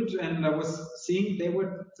to it, and I was seeing there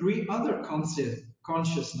were three other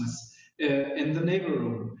consciousness in the neighbor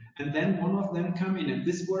room, and then one of them come in, and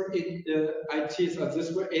these were these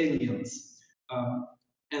were aliens,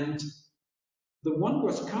 and the one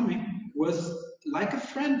was coming was like a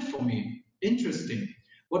friend for me. Interesting.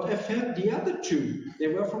 What I felt, the other two, they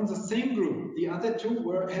were from the same group. The other two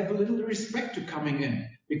have a little respect to coming in,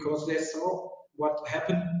 because they saw what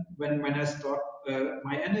happened when I start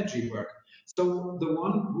my energy work. So the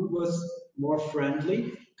one who was more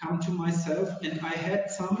friendly come to myself, and I had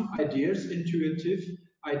some ideas, intuitive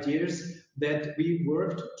ideas, that we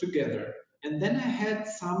worked together. And then I had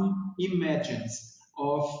some imagines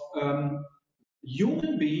of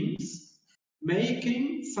human beings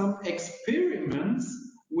making some experiments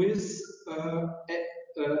with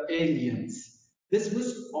aliens. This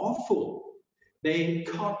was awful. They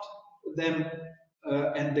caught them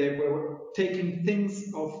and they were taking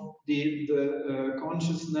things of the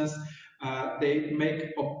consciousness. They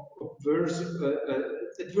make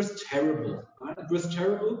it was terrible. It was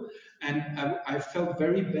terrible, and I felt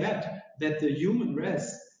very bad that the human race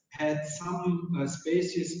had some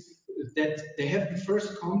species that they have the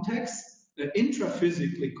first context. The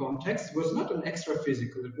intraphysically context was not an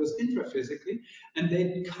extraphysical, it was intraphysically, and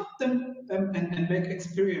they cut them and make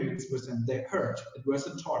experiments with them. They hurt. It was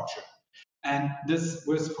a torture. And this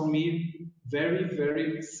was for me very,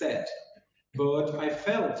 very sad. But I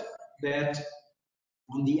felt that,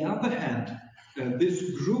 on the other hand, this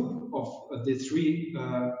group of the three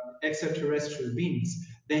extraterrestrial beings,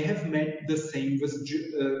 they have made the same with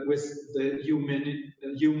the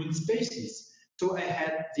human species. So I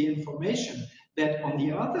had the information that on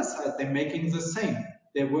the other side, they're making the same.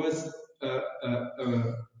 There was a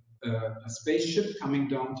spaceship coming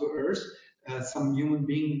down to Earth, some human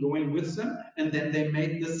being going with them, and then they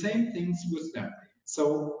made the same things with them.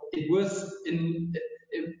 So it was in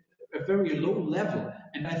a very low level,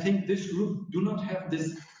 and I think this group do not have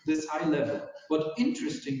this high level. What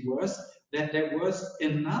interesting was that there was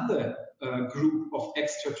another group of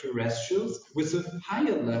extraterrestrials with a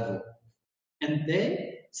higher level, and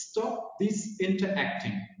they stopped this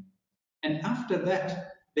interacting. And after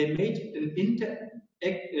that, they made an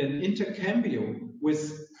intercambio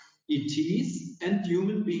with ETs and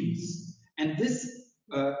human beings. And this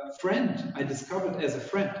friend I discovered as a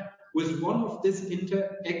friend was one of these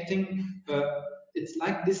interacting, it's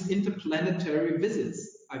like this interplanetary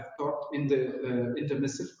visits I've taught in the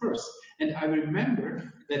intermissive course. And I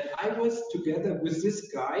remember that I was together with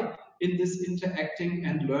this guy in this interacting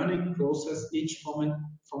and learning process, each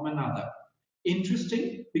from another.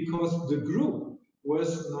 Interesting, because the group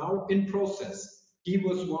was now in process. He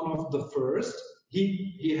was one of the first.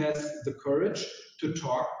 He has the courage to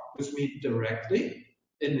talk with me directly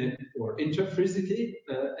or interphysically,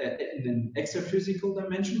 in an extraphysical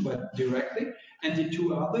dimension, but directly. And the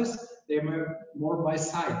two others, they were more by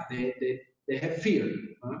sight. They have fear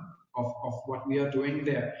of what we are doing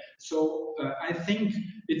there. So I think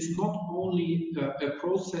it's not only a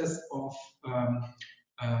process of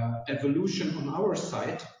evolution on our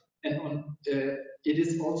side, and it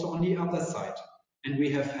is also on the other side. And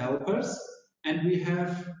we have helpers, and we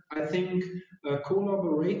have, I think,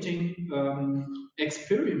 collaborating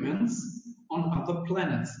experiments on other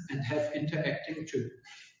planets and have interacting too.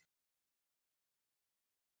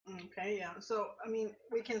 Okay, yeah. So, I mean,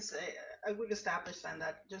 we can say, we've established then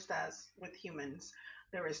that just as with humans,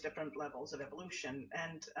 there is different levels of evolution.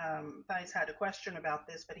 And Thijs had a question about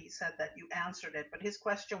this, but he said that you answered it. But his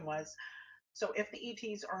question was, so if the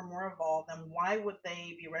ETs are more evolved, then why would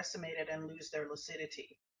they be decimated and lose their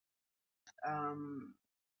lucidity?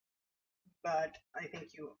 But I think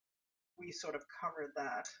we sort of covered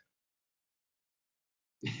that.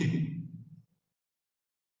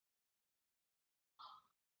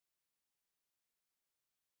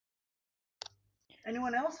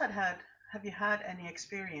 Anyone else have you had any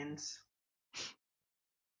experience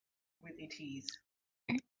with ETs?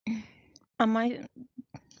 I might,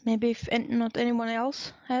 maybe if not anyone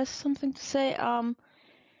else has something to say.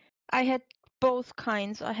 I had both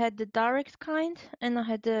kinds. I had the direct kind and I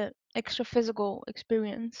had the extra physical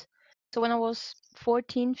experience. So when I was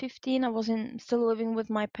 14, 15, I was still living with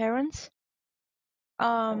my parents.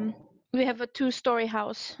 We have a 2-story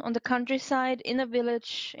house on the countryside in a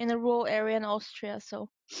village in a rural area in Austria. So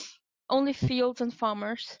only fields and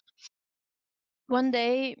farmers. One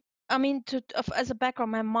day, I mean, as a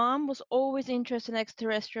background, my mom was always interested in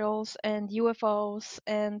extraterrestrials and UFOs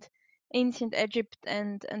and ancient Egypt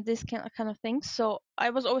and this kind of things. So I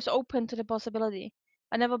was always open to the possibility.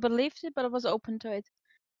 I never believed it, but I was open to it.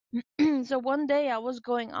 So one day I was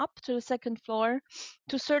going up to the 2nd floor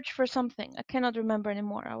to search for something. I cannot remember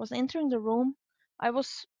anymore. I was entering the room. I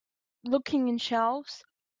was looking in shelves,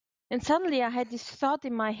 and suddenly I had this thought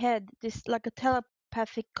in my head, this like a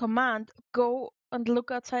telepathic command: go and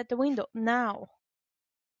look outside the window now.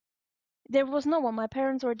 There was no one. My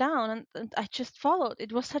parents were down, and I just followed.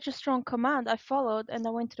 It was such a strong command. I followed, and I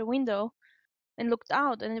went to the window and looked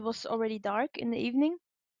out, and it was already dark in the evening.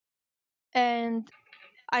 And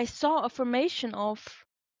I saw a formation of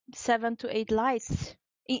 7 to 8 lights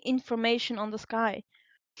in formation on the sky.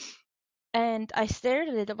 And I stared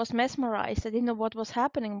at it. I was mesmerized. I didn't know what was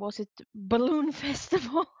happening. Was it balloon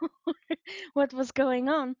festival? What was going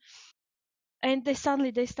on? And they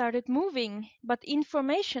started moving, but in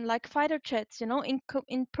formation, like fighter jets,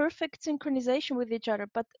 in perfect synchronization with each other,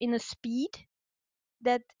 but in a speed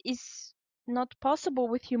that is not possible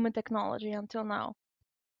with human technology until now.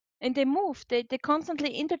 And they moved. They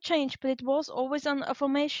constantly interchanged, but it was always on a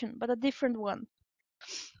formation, but a different one.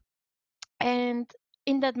 And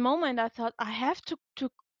in that moment, I thought, I have to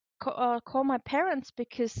call my parents,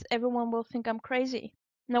 because everyone will think I'm crazy.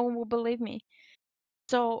 No one will believe me.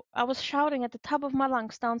 So I was shouting at the top of my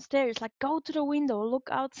lungs downstairs, like, go to the window, look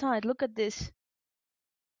outside, look at this.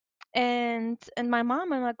 And my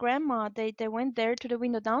mom and my grandma, they went there to the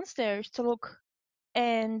window downstairs to look.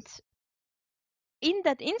 And in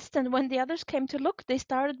that instant, when the others came to look, they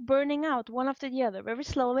started burning out one after the other, very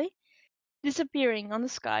slowly, disappearing on the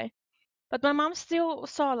sky. But my mom still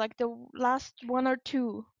saw like the last 1 or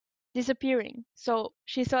 2 disappearing. So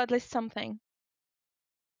she saw at least something.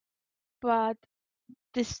 But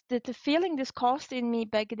the feeling this caused in me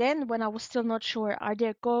back then, when I was still not sure, are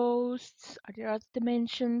there ghosts, are there other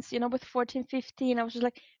dimensions, with 14, 15, I was just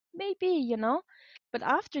like, maybe, but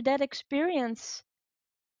after that experience,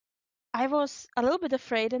 I was a little bit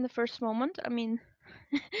afraid in the first moment. I mean,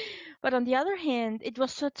 but on the other hand, it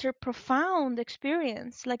was such a profound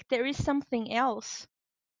experience. Like, there is something else,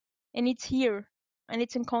 and it's here, and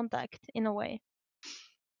it's in contact in a way.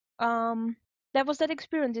 that was that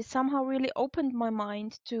experience. It somehow really opened my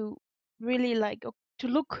mind to really like to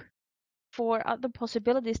look for other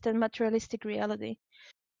possibilities than materialistic reality.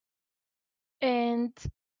 And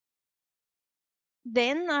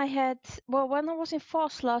then I had, well, when I was in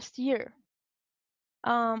Foss last year,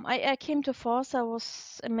 I came to Foss. I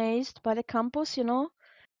was amazed by the campus, you know.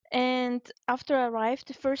 And after I arrived,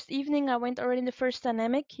 the first evening, I went already in the first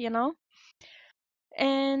dynamic, you know.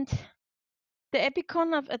 And the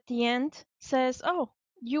Epicon at the end says, "Oh,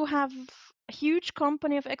 you have a huge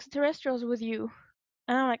company of extraterrestrials with you."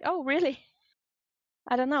 And I'm like, "Oh, really?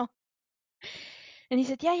 I don't know." And he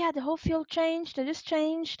said, yeah, the whole field changed, it is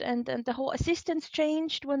changed, and the whole assistance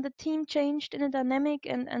changed when the team changed in a dynamic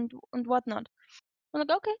and whatnot. I'm like,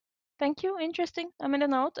 okay, thank you, interesting. I made a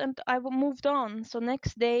note and I moved on. So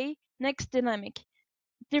next day, next dynamic,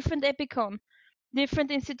 different epicon, different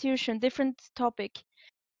institution, different topic.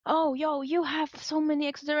 Oh, yo, you have so many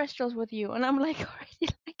extraterrestrials with you. And I'm like, already,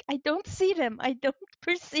 like, I don't see them. I don't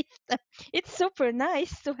perceive them. It's super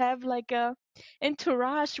nice to have like a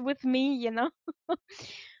entourage with me, you know?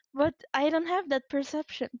 But I don't have that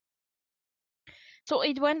perception. So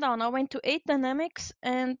it went on. I went to 8 dynamics,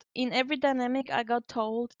 and in every dynamic, I got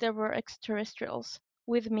told there were extraterrestrials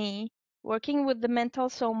with me, working with the mental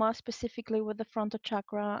soma, specifically with the frontal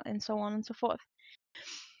chakra, and so on and so forth.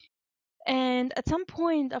 And at some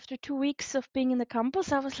point, after 2 weeks of being in the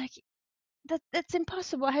campus, I was like, that's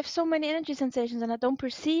impossible. I have so many energy sensations, and I don't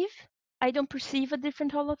perceive. I don't perceive a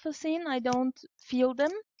different holothosine. I don't feel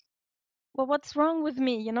them. Well, what's wrong with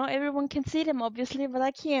me? You know, everyone can see them, obviously, but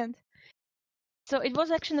I can't. So it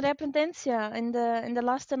was actually Repentencia in the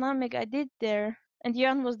last dynamic I did there, and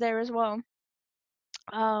Jörn was there as well.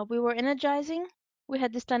 We were energizing. We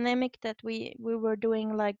had this dynamic that we were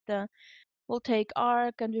doing like the voltaic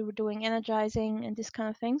arc, and we were doing energizing and these kind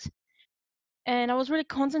of things. And I was really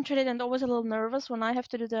concentrated and always a little nervous when I have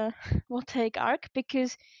to do the voltaic arc,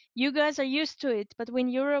 because you guys are used to it, but in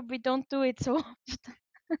Europe we don't do it so often.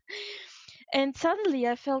 And suddenly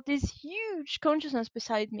I felt this huge consciousness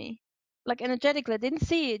beside me, like energetically. I didn't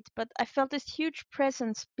see it, but I felt this huge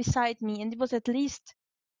presence beside me, and it was at least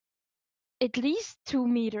 2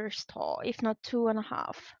 meters tall, if not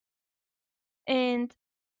 2.5. And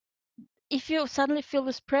if you suddenly feel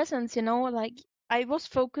this presence, you know, like I was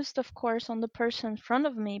focused, of course, on the person in front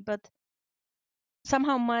of me, but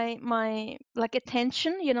somehow my like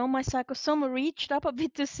attention, you know, my psychosoma reached up a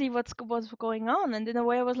bit to see what's going on, and in a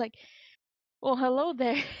way I was like, oh, hello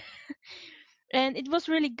there. And it was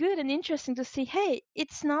really good and interesting to see, hey,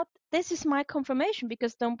 it's not, this is my confirmation,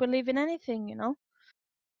 because don't believe in anything, you know.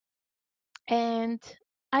 And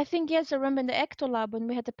I think, yes, I remember in the ectolab when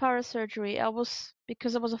we had the parasurgery,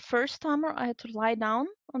 because I was a first timer, I had to lie down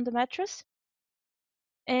on the mattress,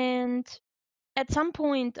 and at some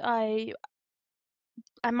point I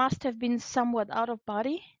must have been somewhat out of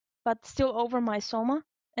body, but still over my soma.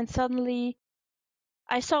 And suddenly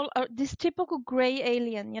I saw this typical gray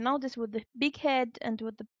alien, you know, this with the big head and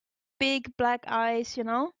with the big black eyes, you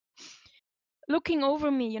know, looking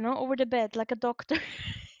over me, you know, over the bed like a doctor,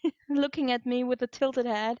 looking at me with a tilted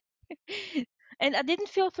head. And I didn't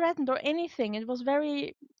feel threatened or anything.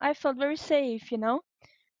 I felt very safe, you know.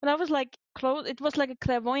 And I was like close. It was like a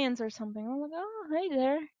clairvoyance or something. I'm like, oh, hey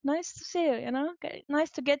there, nice to see you, you know, okay, nice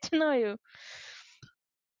to get to know you.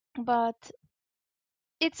 But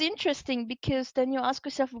it's interesting, because then you ask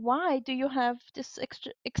yourself, why do you have this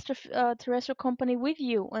extra terrestrial company with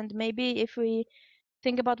you? And maybe if we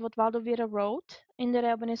think about what Valdo Vieira wrote in the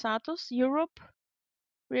Reurbanizators, Europe,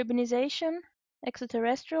 reurbanization,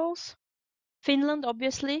 extraterrestrials, Finland,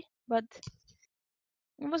 obviously, but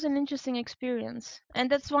it was an interesting experience. And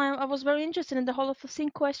that's why I was very interested in the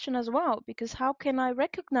Holocene question as well, because how can I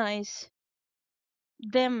recognize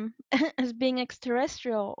them as being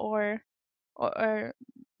extraterrestrial, or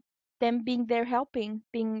them being there helping,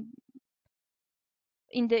 being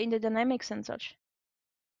in the dynamics and such.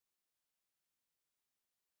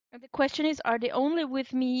 And the question is, are they only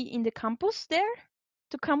with me in the campus there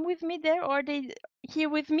to come with me there, or are they here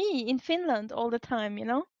with me in Finland all the time, you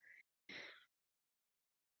know?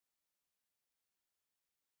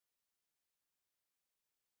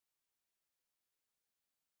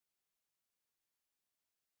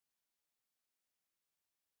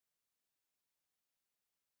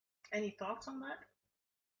 Any thoughts on that?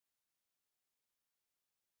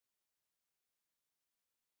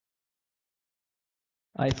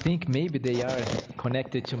 I think maybe they are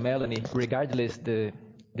connected to Melanie, regardless the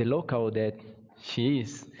local that she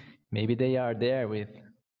is. Maybe they are there with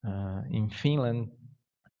in Finland,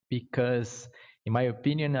 because, in my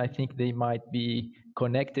opinion, I think they might be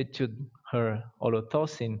connected to her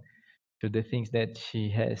holothusin, to the things that she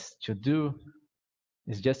has to do.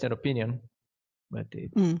 It's just an opinion, but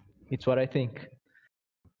it's what I think.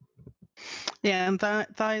 Yeah, and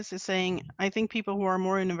Thais is saying, I think people who are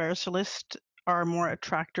more universalist are more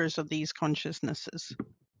attractors of these consciousnesses.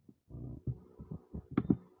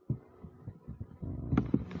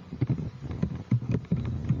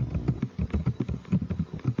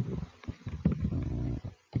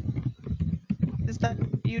 Is that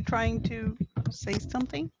you trying to say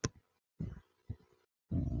something?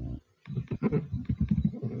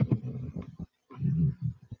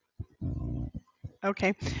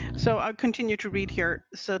 Okay, so I'll continue to read here.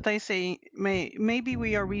 So they say, maybe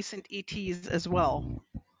we are recent ETs as well.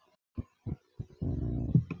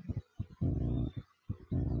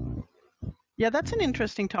 Yeah, that's an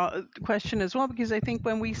interesting question as well, because I think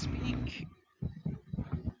when we speak,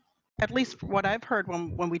 at least what I've heard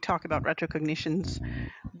when we talk about retrocognitions,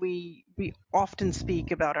 we often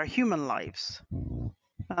speak about our human lives.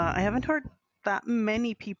 I haven't heard that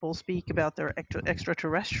many people speak about their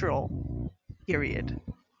extraterrestrial period.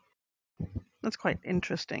 That's quite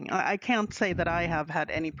interesting. I can't say that I have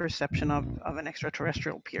had any perception of an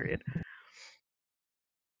extraterrestrial period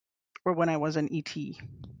or when I was an ET.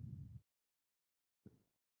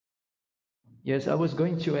 Yes, I was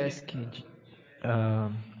going to ask,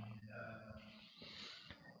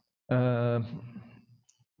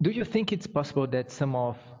 do you think it's possible that some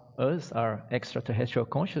of us are extraterrestrial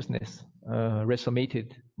consciousness,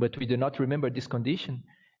 resomated, but we do not remember this condition?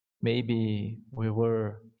 Maybe we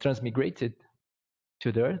were transmigrated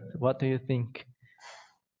to the Earth. What do you think,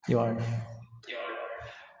 Jörn?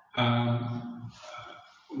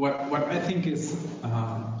 What I think is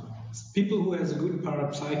people who has a good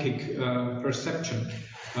parapsychic perception,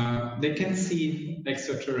 they can see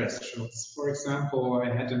extraterrestrials. For example,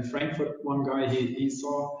 I had in Frankfurt one guy, he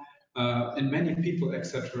saw in many people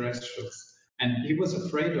extraterrestrials, and he was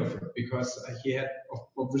afraid of it because he had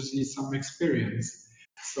obviously some experience.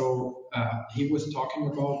 So he was talking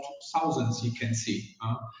about thousands he can see.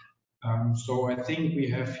 So I think we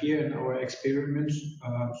have here in our experiment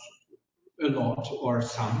a lot or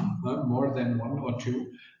some, more than one or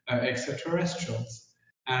two extraterrestrials.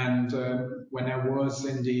 And when I was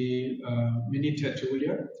in the mini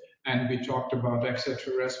Tertulia and we talked about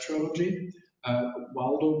extraterrestriology,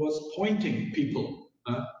 Waldo was pointing people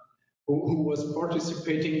who was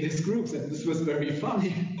participating in these groups, and this was very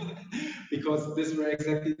funny because these were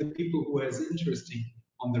exactly the people who was interesting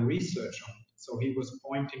on the research on it. So he was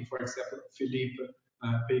pointing, for example, Philippe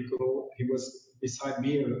Piccolo, he was beside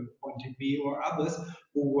me, pointing me, or others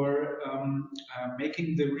who were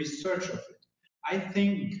making the research of it. I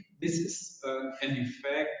think this is an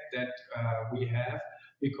effect that we have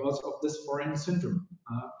because of this foreign syndrome.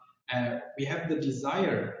 We have the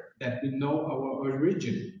desire that we know our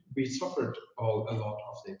origin. We suffered a lot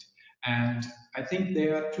of it. And I think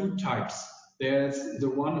there are two types. There's the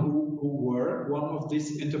one who were one of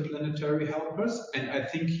these interplanetary helpers, and I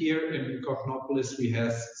think here in Cognopolis we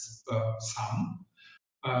have some.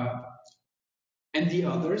 And the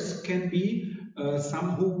others can be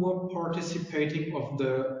some who were participating of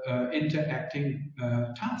the interacting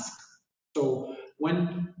task. So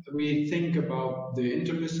when we think about the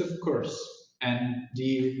intermissive course and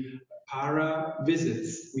the para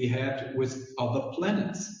visits we had with other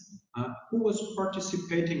planets, who was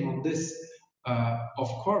participating on this, of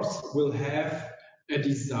course, will have a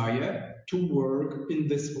desire to work in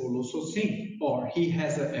this Holocene, or he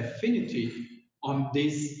has an affinity on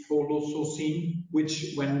this Holocene,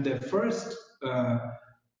 which when the first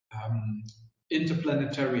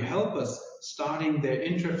interplanetary helpers starting their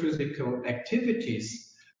intraphysical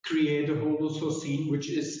activities create a Holocene which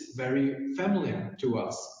is very familiar to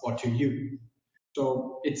us or to you.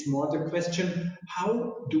 So it's more the question,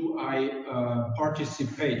 how do I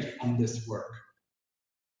participate on this work?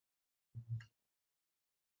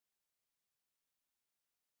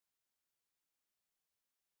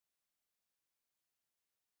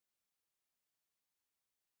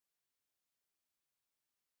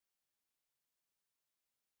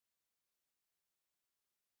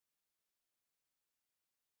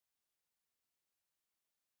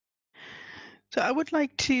 So I would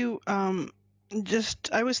like to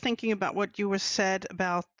I was thinking about what you were said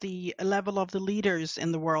about the level of the leaders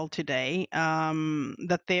in the world today,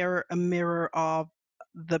 that they're a mirror of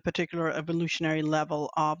the particular evolutionary level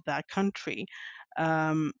of that country,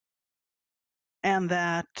 and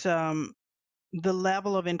that the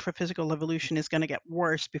level of intraphysical evolution is going to get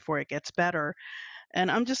worse before it gets better. And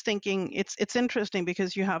I'm just thinking it's interesting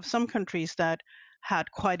because you have some countries that had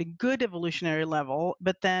quite a good evolutionary level,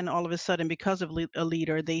 but then all of a sudden, because of a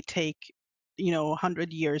leader, they take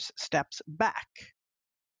 100 years steps back.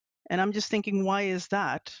 And I'm just thinking, why is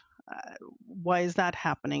that? Why is that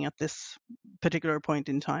happening at this particular point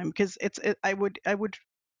in time? Because it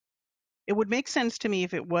would make sense to me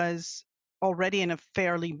if it was already in a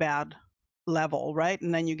fairly bad level, right?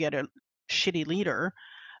 And then you get a shitty leader.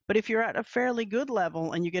 But if you're at a fairly good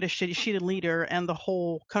level and you get a shitty leader and the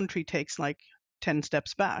whole country takes like 10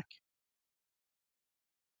 steps back.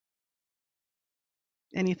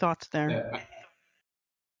 Any thoughts there?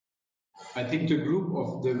 I think the group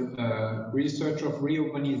of the research of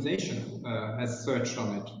reurbanization has searched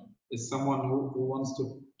on it. Is someone who wants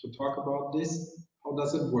to talk about this? How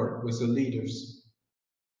does it work with the leaders?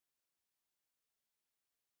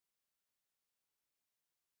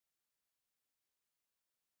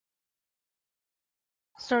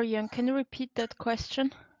 Sorry, Jörn, can you repeat that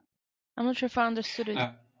question? I'm not sure if I understood it.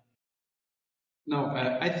 No,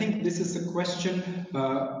 I think this is a question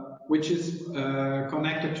which is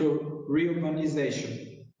connected to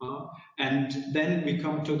reurbanization, and then we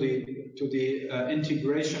come to the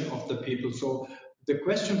integration of the people. So the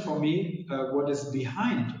question for me, what is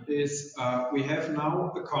behind, is we have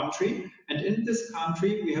now a country, and in this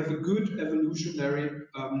country we have a good evolutionary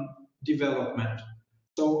development.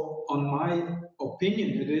 So on my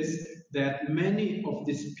opinion, it is that many of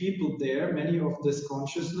these people there, many of this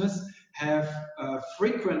consciousness, have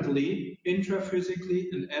frequently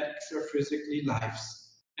intraphysically and extraphysically lives,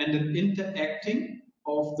 and an interacting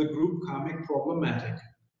of the group karmic problematic.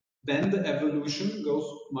 Then the evolution goes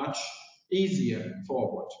much easier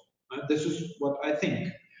forward. This is what I think.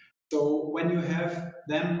 So when you have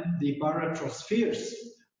then the baratrospheres,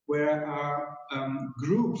 where are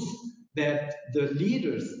groups that the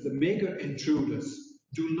leaders, the mega intruders,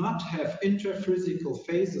 do not have intraphysical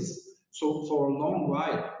phases. So for a long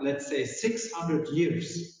while, let's say 600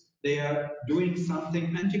 years, they are doing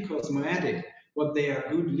something anti-cosmoetic, but they are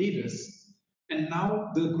good leaders. And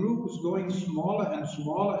now the group is going smaller and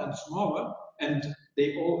smaller and smaller, and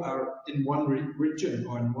they all are in one region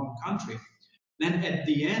or in one country. Then at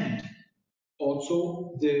the end,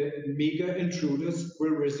 also the mega intruders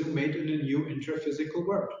will resume in a new intraphysical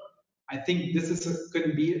world. I think this is going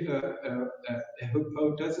to be a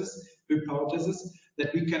hypothesis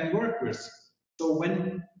that we can work with. So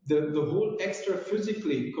when the whole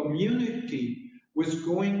extraphysically community was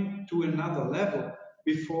going to another level,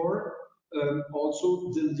 before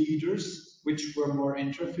also the leaders, which were more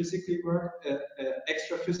extraphysically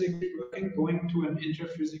working, going to an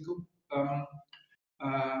intraphysical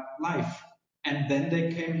life. And then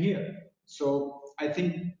they came here. So I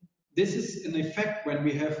think this is an effect when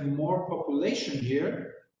we have more population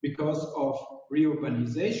here because of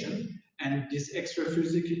reurbanization, and this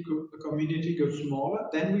extraphysical community goes smaller,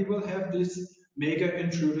 then we will have these mega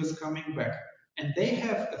intruders coming back. And they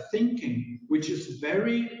have a thinking which is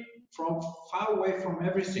very far away from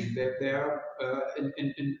everything. They are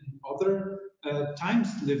in other times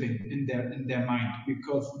living in their mind,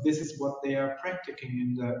 because this is what they are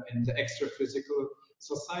practicing in the extraphysical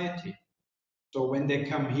society. So when they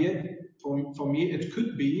come here, for me, it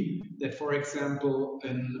could be that, for example,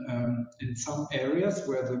 in some areas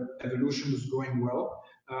where the evolution is going well,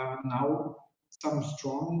 now some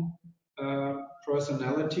strong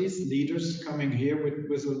personalities, leaders coming here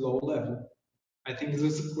with a low level. I think this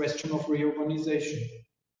is a question of reurbanization.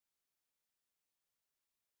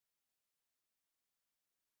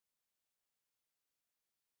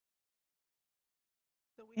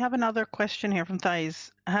 So we have another question here from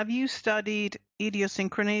Thais. Have you studied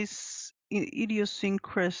idiosyncrasies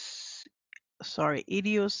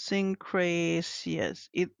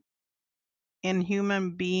in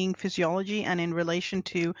human being physiology and in relation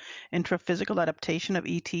to intraphysical adaptation of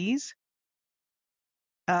ETs?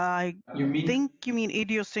 I think you mean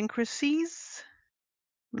idiosyncrasies.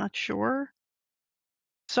 I'm not sure.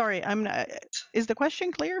 Sorry, is the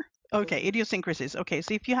question clear? Okay, idiosyncrasies. Okay,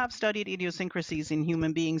 so if you have studied idiosyncrasies in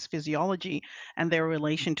human beings' physiology and their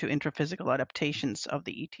relation to intraphysical adaptations of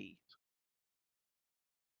the ET.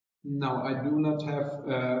 No, I do not have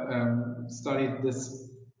studied this.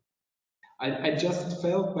 I just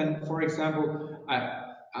felt when, for example,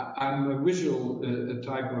 I'm a visual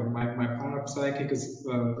type of my parapsychic is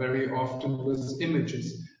very often with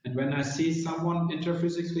images. And when I see someone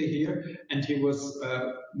interphysically here and he was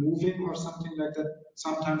moving or something like that,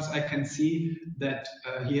 sometimes I can see that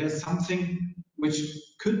he has something which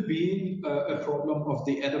could be a problem of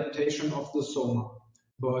the adaptation of the soma.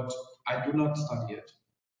 But I do not study it.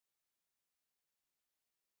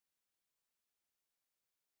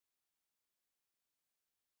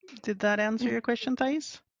 Did that answer your question,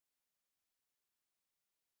 Thais?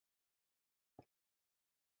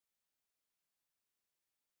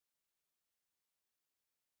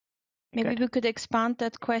 Maybe we could expand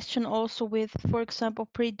that question also with, for example,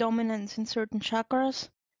 predominance in certain chakras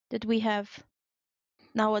that we have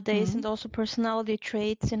nowadays, and also personality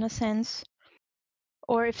traits in a sense.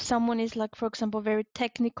 Or if someone is like, for example, very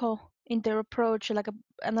technical in their approach, like an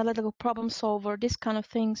analytical problem solver, this kind of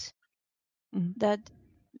things, that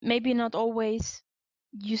maybe not always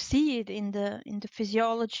you see it in the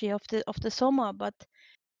physiology of the soma, but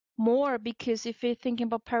more because if you're thinking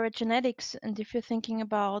about paragenetics and if you're thinking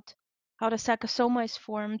about how the psychosoma is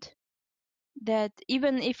formed, that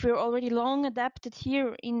even if we're already long adapted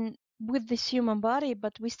here in with this human body,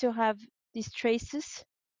 but we still have these traces,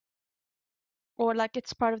 or like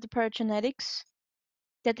it's part of the paragenetics,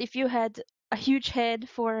 that if you had a huge head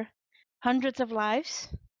for hundreds of lives,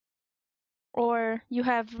 or you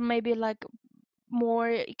have maybe like more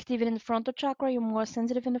activity in the frontal chakra, you're more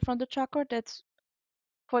sensitive in the frontal chakra. That's,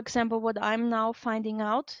 for example, what I'm now finding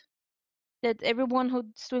out, that everyone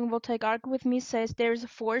who's doing voltaic arc with me says there's a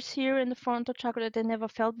force here in the frontal chakra that they never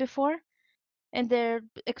felt before. And their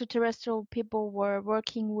extraterrestrial people were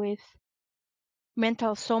working with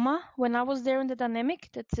mental soma when I was there in the dynamic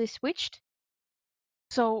that they switched.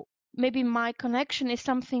 So maybe my connection is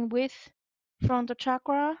something with frontal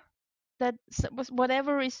chakra, that was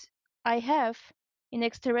whatever is I have in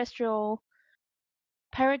extraterrestrial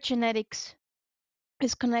paragenetics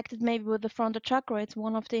is connected maybe with the frontal chakra. It's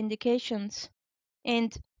one of the indications,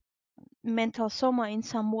 and mental soma in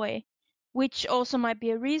some way, which also might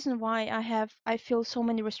be a reason why I feel so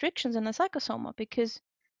many restrictions in the psychosoma, because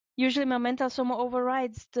usually my mental soma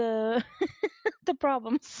overrides the the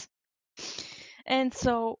problems. And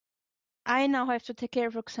so I now have to take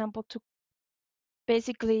care, for example, to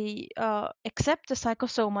basically accept the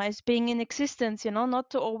psychosoma as being in existence, not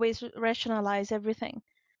to always rationalize everything.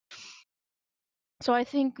 So I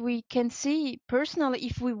think we can see personally,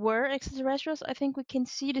 if we were extraterrestrials, I think we can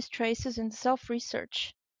see these traces in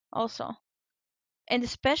self-research also, and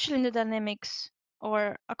especially in the dynamics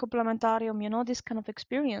or a complementarium, these kind of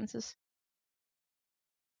experiences.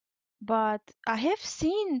 But I have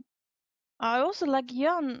seen, I also, like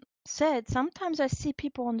Jörn said, sometimes I see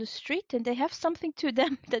people on the street and they have something to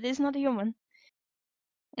them that is not human.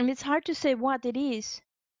 And it's hard to say what it is.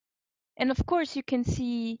 And of course you can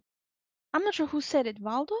see, I'm not sure who said it,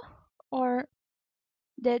 Waldo? Or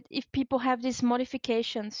that if people have these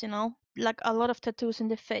modifications, like a lot of tattoos in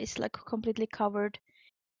the face, like completely covered,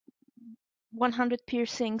 100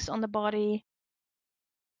 piercings on the body,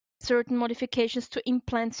 certain modifications to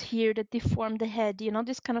implants here that deform the head,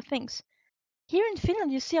 these kind of things. Here in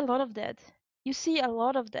Finland, you see a lot of that.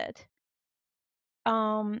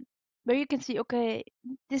 Where you can see, okay,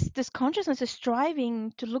 this consciousness is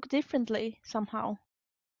striving to look differently somehow.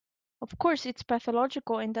 Of course, it's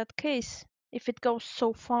pathological in that case if it goes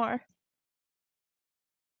so far.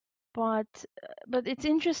 But it's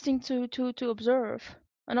interesting to observe.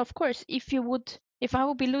 And of course, if I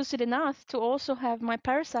would be lucid enough to also have my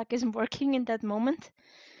parapsychism working in that moment,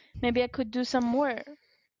 maybe I could do some more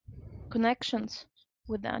connections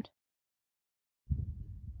with that.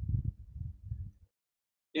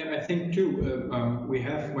 Yeah, I think too. We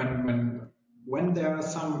have when there are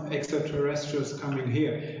some extraterrestrials coming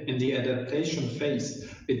here in the adaptation phase,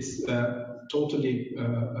 it's totally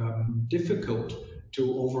difficult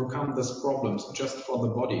to overcome these problems just for the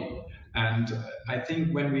body. And I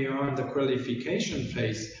think when we are in the qualification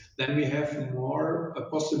phase, then we have more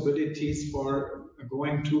possibilities for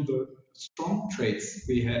going to the strong traits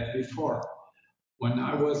we had before. When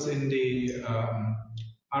I was in the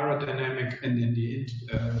paradynamic and in the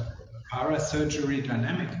parasurgery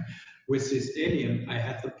dynamic with this alien, I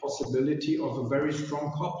had the possibility of a very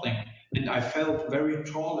strong coupling, and I felt very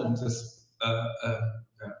tall in this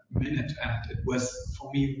minute, and it was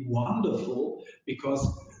for me wonderful because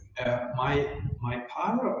my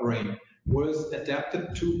para brain was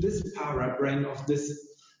adapted to this para brain of this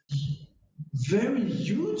very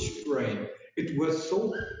huge brain. It was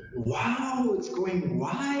so, wow, it's going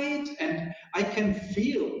wide, and I can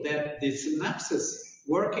feel that the synapses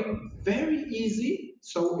working very easy.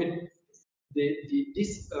 So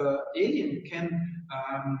this alien can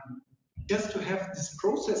just to have this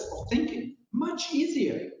process of thinking much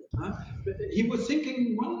easier. He was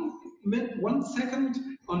thinking 1 second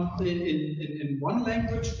in one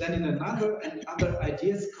language, then in another, and other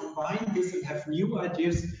ideas, combine this and have new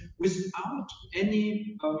ideas without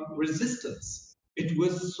any resistance. It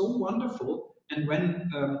was so wonderful. And when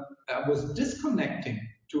I was disconnecting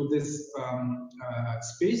to this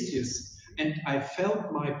species, and I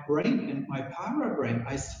felt my brain and my para brain,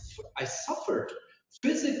 I suffered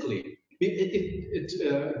physically.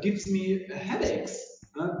 It gives me headaches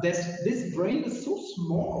that this brain is so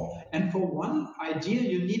small, and for one idea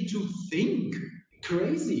you need to think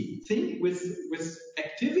crazy, think with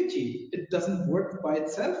activity. It doesn't work by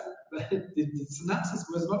itself. The synapses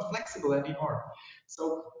was not flexible anymore.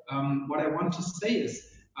 So what I want to say is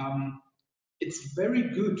it's very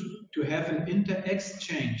good to have an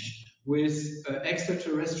inter-exchange with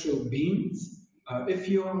extraterrestrial beings. If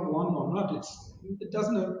you are one or not, it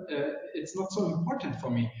doesn't. It's not so important for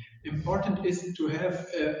me. Important is to have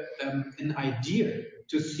an idea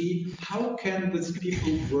to see how can these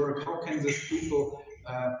people work, how can these people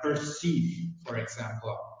perceive, for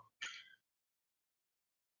example.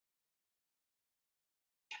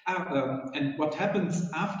 And what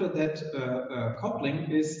happens after that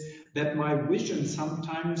coupling is that my vision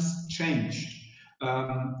sometimes changed.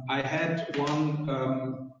 I had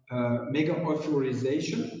one mega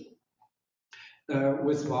authorization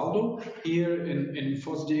with Waldo here in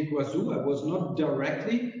Foz de Iguazu. I was not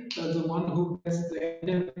directly the one who gets the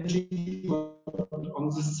energy, but on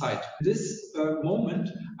the side. This moment,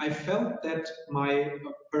 I felt that my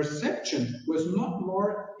perception was not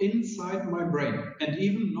more inside my brain and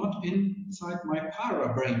even not inside my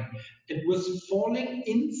para brain. It was falling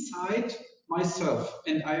inside myself,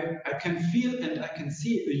 and I can feel and I can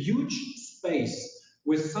see a huge space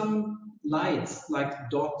with some lights like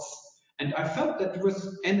dots. And I felt that it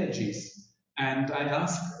was energies. And I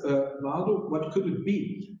asked Waldo, what could it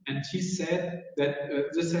be? And he said that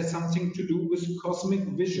this has something to do with cosmic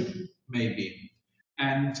vision, maybe.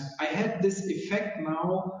 And I had this effect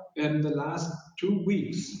now in the last 2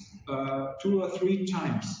 weeks, 2 or 3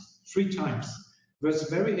 times. 3 times. It was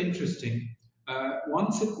very interesting.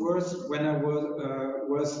 Once it was when I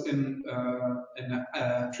was in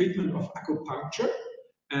a treatment of acupuncture,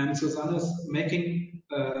 and Susanne's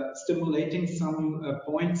stimulating some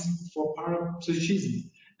points for parapsychism.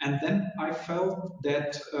 And then I felt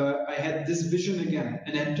that I had this vision again,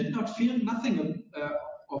 and I did not feel nothing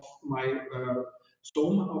of my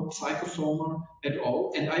soma or psychosoma at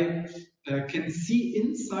all. And I can see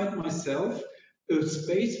inside myself a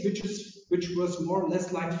space which was more or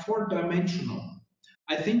less like 4-dimensional.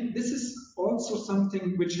 I think this is also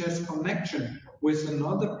something which has connection with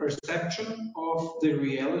another perception of the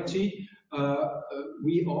reality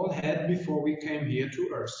we all had before we came here to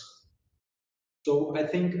Earth. So I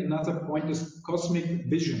think another point is cosmic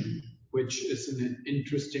vision, which is an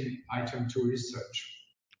interesting item to research.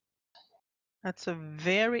 That's a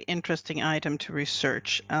very interesting item to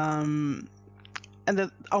research.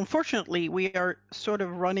 Unfortunately, we are sort of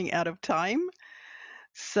running out of time.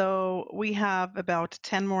 So we have about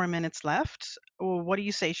 10 more minutes left. Well, what do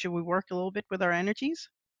you say? Should we work a little bit with our energies?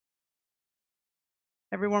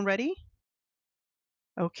 Everyone ready?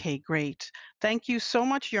 Okay, great. Thank you so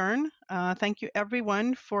much, Jörn. Thank you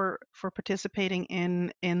everyone for participating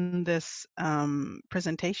in this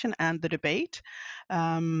presentation and the debate.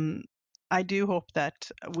 I do hope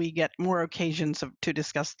that we get more occasions to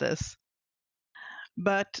discuss this.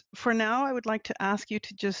 But for now, I would like to ask you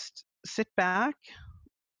to just sit back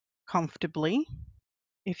comfortably.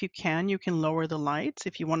 If you can lower the lights.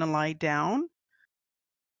 If you want to lie down,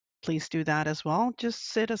 please do that as well.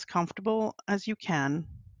 Just sit as comfortable as you can.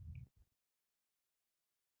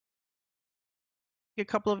 A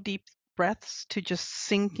couple of deep breaths to just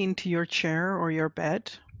sink into your chair or your bed.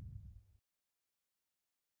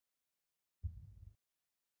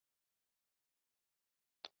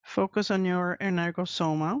 Focus on your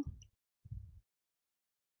energosoma.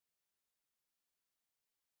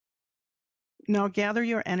 Now gather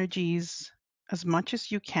your energies as much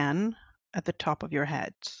as you can at the top of your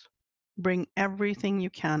head. Bring everything you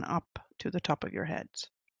can up to the top of your head.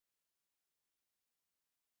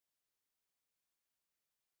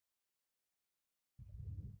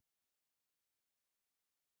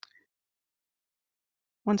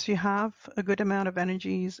 Once you have a good amount of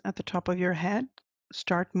energies at the top of your head,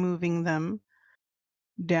 start moving them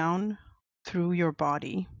down through your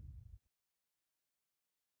body.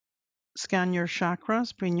 Scan your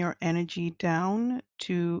chakras, bring your energy down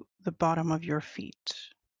to the bottom of your feet.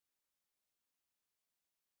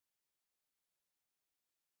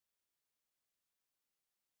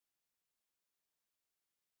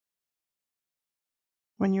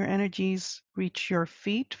 When your energies reach your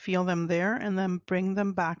feet, feel them there and then bring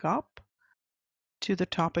them back up to the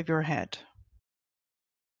top of your head.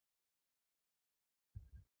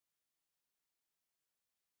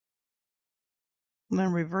 And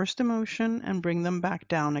then reverse the motion and bring them back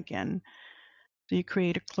down again. So you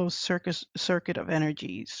create a closed circuit of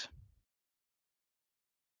energies.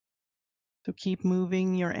 So keep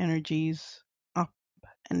moving your energies up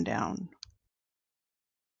and down.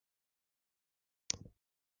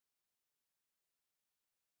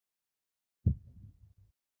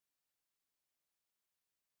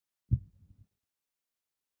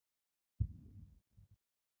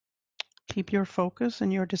 Keep your focus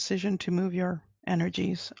and your decision to move your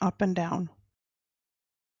energies up and down.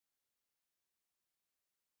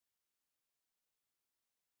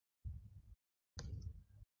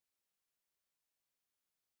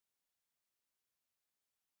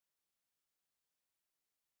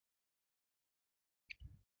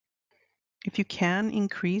 If you can,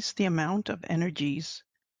 increase the amount of energies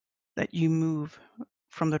that you move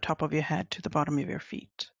from the top of your head to the bottom of your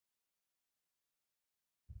feet.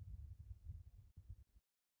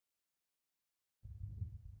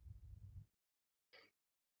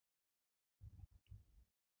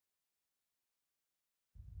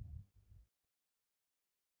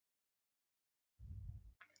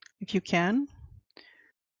 If you can,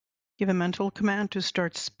 give a mental command to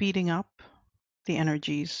start speeding up the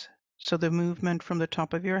energies so the movement from the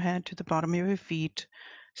top of your head to the bottom of your feet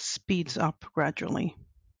speeds up gradually.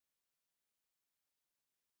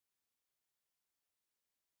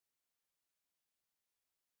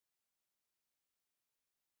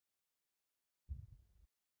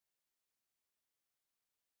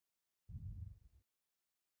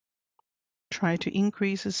 Try to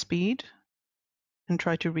increase the speed and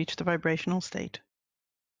try to reach the vibrational state.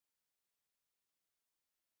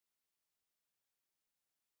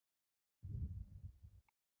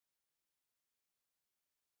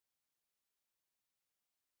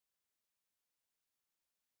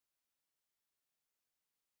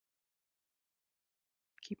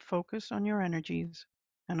 Keep focused on your energies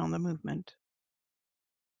and on the movement.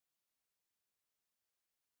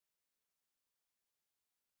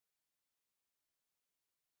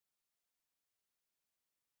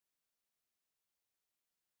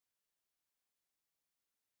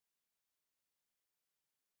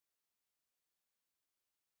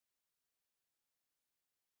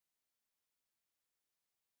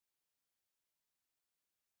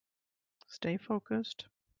 Stay focused.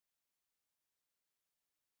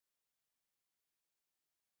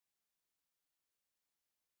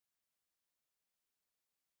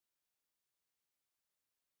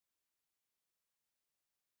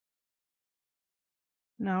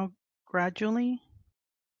 Now, gradually,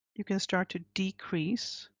 you can start to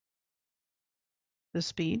decrease the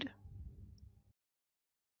speed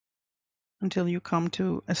until you come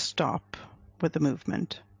to a stop with the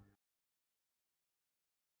movement.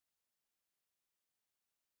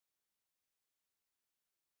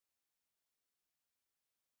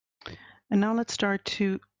 And now let's start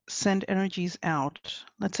to send energies out.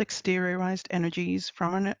 Let's exteriorize energies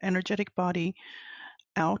from an energetic body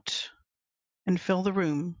out and fill the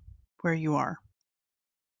room where you are.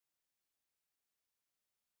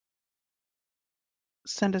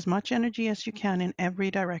 Send as much energy as you can in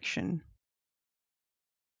every direction.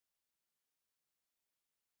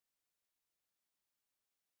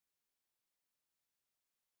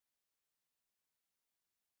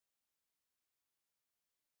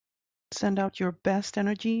 Send out your best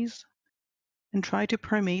energies and try to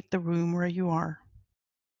permeate the room where you are.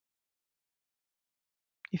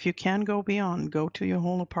 If you can go beyond, go to your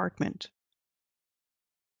whole apartment.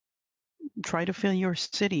 Try to fill your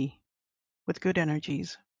city with good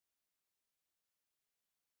energies.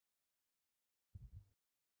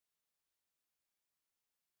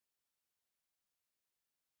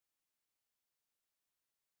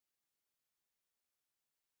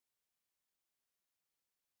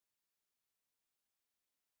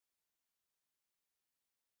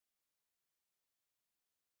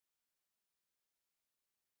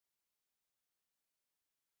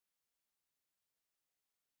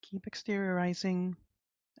 Keep exteriorizing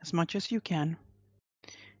as much as you can.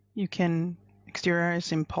 You can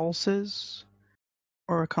exteriorize impulses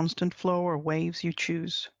or a constant flow or waves you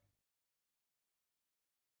choose.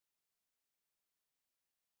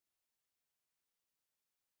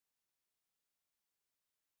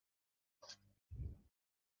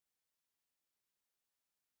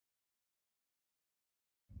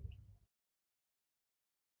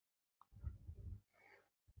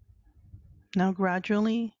 Now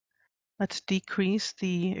gradually, let's decrease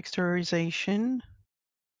the exteriorization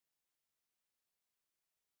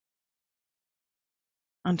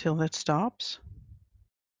until it stops.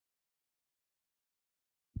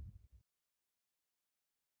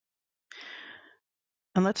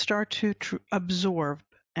 And let's start to absorb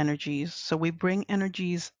energies. So we bring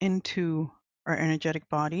energies into our energetic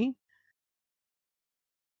body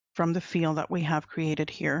from the field that we have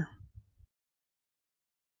created here.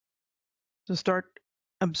 So start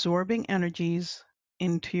absorbing energies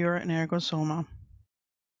into your energosoma.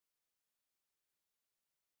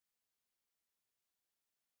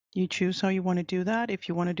 You choose how you want to do that, if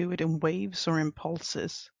you want to do it in waves or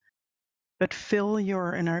impulses. but fill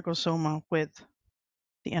your energosoma with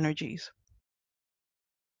the energies.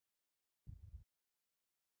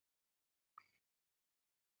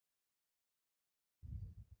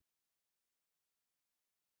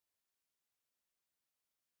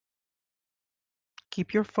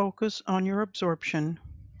 Keep your focus on your absorption.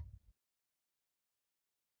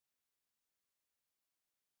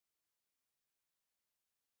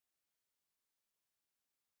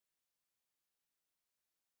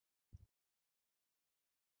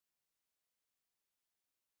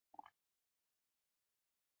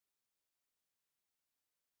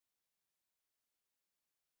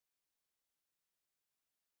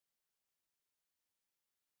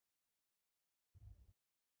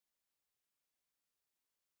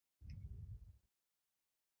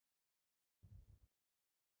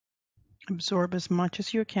 Absorb as much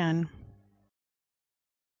as you can.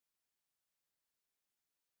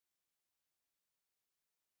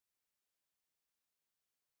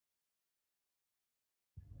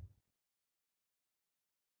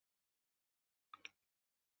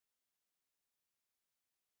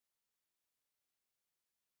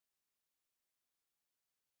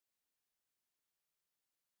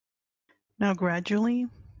 Now gradually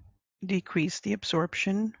decrease the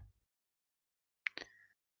absorption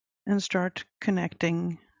and start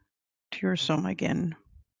connecting to your soma again.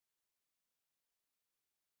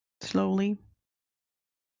 Slowly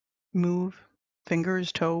move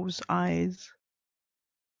fingers, toes, eyes,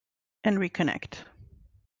 and reconnect.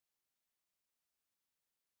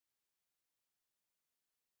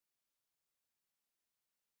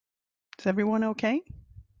 Is everyone okay?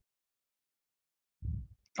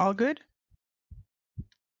 All good?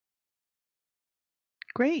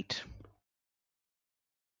 Great.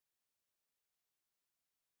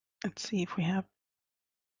 Let's see if we have.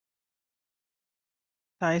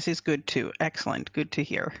 Size is good too. Excellent. Good to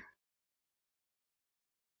hear.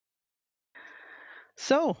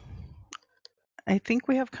 So, I think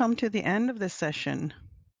we have come to the end of this session.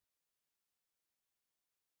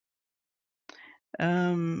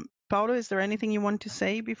 Paulo, is there anything you want to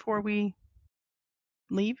say before we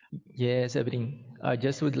leave? Yes, Evelyn. I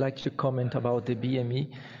just would like to comment about the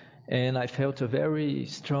BME, and I felt a very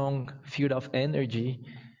strong field of energy,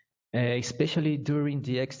 especially during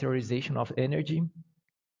the exteriorization of energy,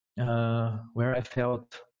 where I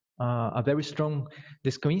felt a very strong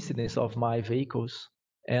this coincidence of my vehicles,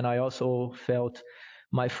 and I also felt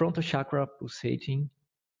my frontal chakra pulsating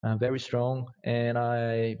very strong, and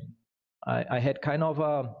I had kind of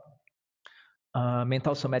a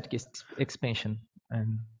mental somatic expansion,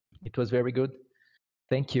 and it was very good.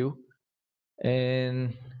 Thank you.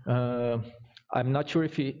 And I'm not sure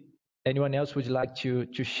if anyone else would like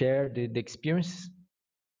to share the experience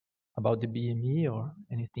about the BME or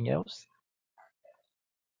anything else.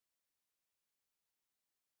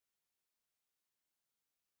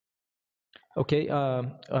 Okay,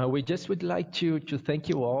 we just would like to thank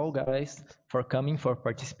you all, guys, for coming, for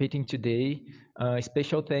participating today.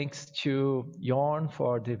 Special thanks to Jörn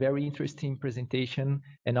for the very interesting presentation,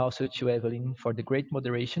 and also to Evelyn for the great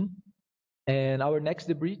moderation. And our next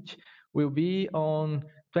debrief will be on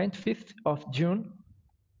 25th of June.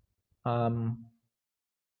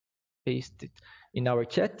 Paste it in our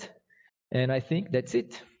chat. And I think that's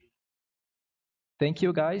it. Thank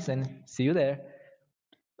you, guys, and see you there.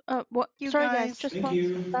 Sorry, guys, just Thank one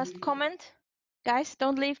you. last comment. Guys,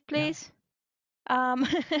 don't leave, please. I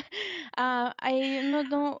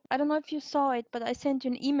don't know if you saw it, but I sent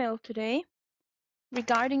you an email today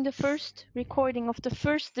regarding the first recording of the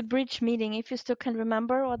first The Bridge meeting, if you still can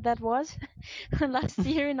remember what that was last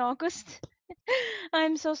year in August.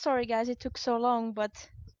 I'm so sorry, guys, it took so long, but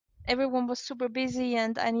everyone was super busy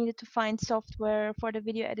and I needed to find software for the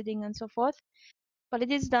video editing and so forth. But it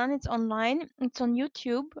is done, it's online, it's on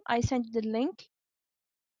YouTube. I sent you the link.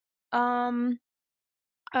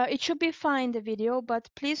 It should be fine, the video, but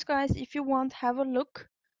please, guys, if you want, have a look.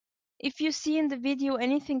 If you see in the video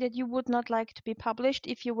anything that you would not like to be published,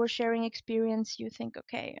 if you were sharing experience, you think,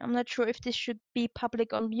 okay, I'm not sure if this should be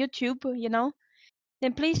public on YouTube, you know,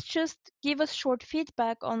 then please just give us short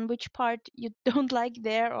feedback on which part you don't like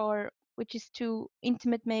there or which is too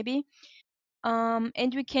intimate maybe,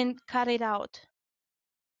 and we can cut it out.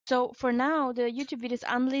 So for now, the YouTube video is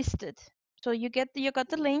unlisted. So you got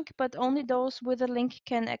the link, but only those with a link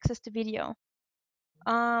can access the video.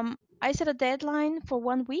 I set a deadline for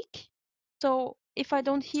 1 week. So if I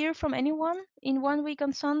don't hear from anyone in 1 week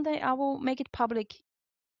on Sunday, I will make it public,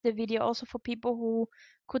 the video, also for people who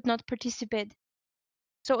could not participate.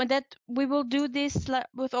 So and that we will do this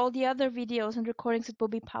with all the other videos and recordings that will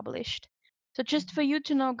be published. So just for you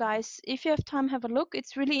to know, guys, if you have time, have a look.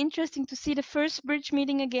 It's really interesting to see the first bridge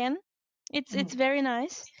meeting again. It's very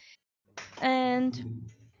nice. And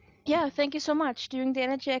yeah, thank you so much. During the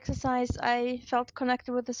energy exercise, I felt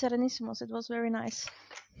connected with the Serenissimos. It was very nice.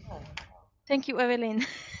 Thank you, Evelyn.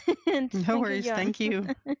 And No thank worries. you, Jörn. Thank you.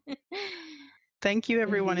 Thank you,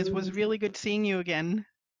 everyone. It was really good seeing you again.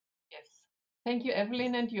 Yes. Thank you,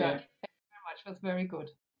 Evelyn and Jörn. Thank you very much. It was very good.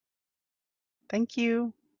 Thank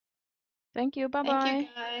you. Thank you. Bye-bye. Thank you,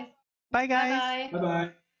 guys. Bye, guys. Bye-bye.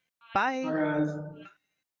 Bye-bye. Bye. Bye, guys.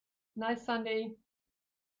 Nice Sunday.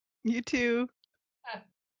 You too.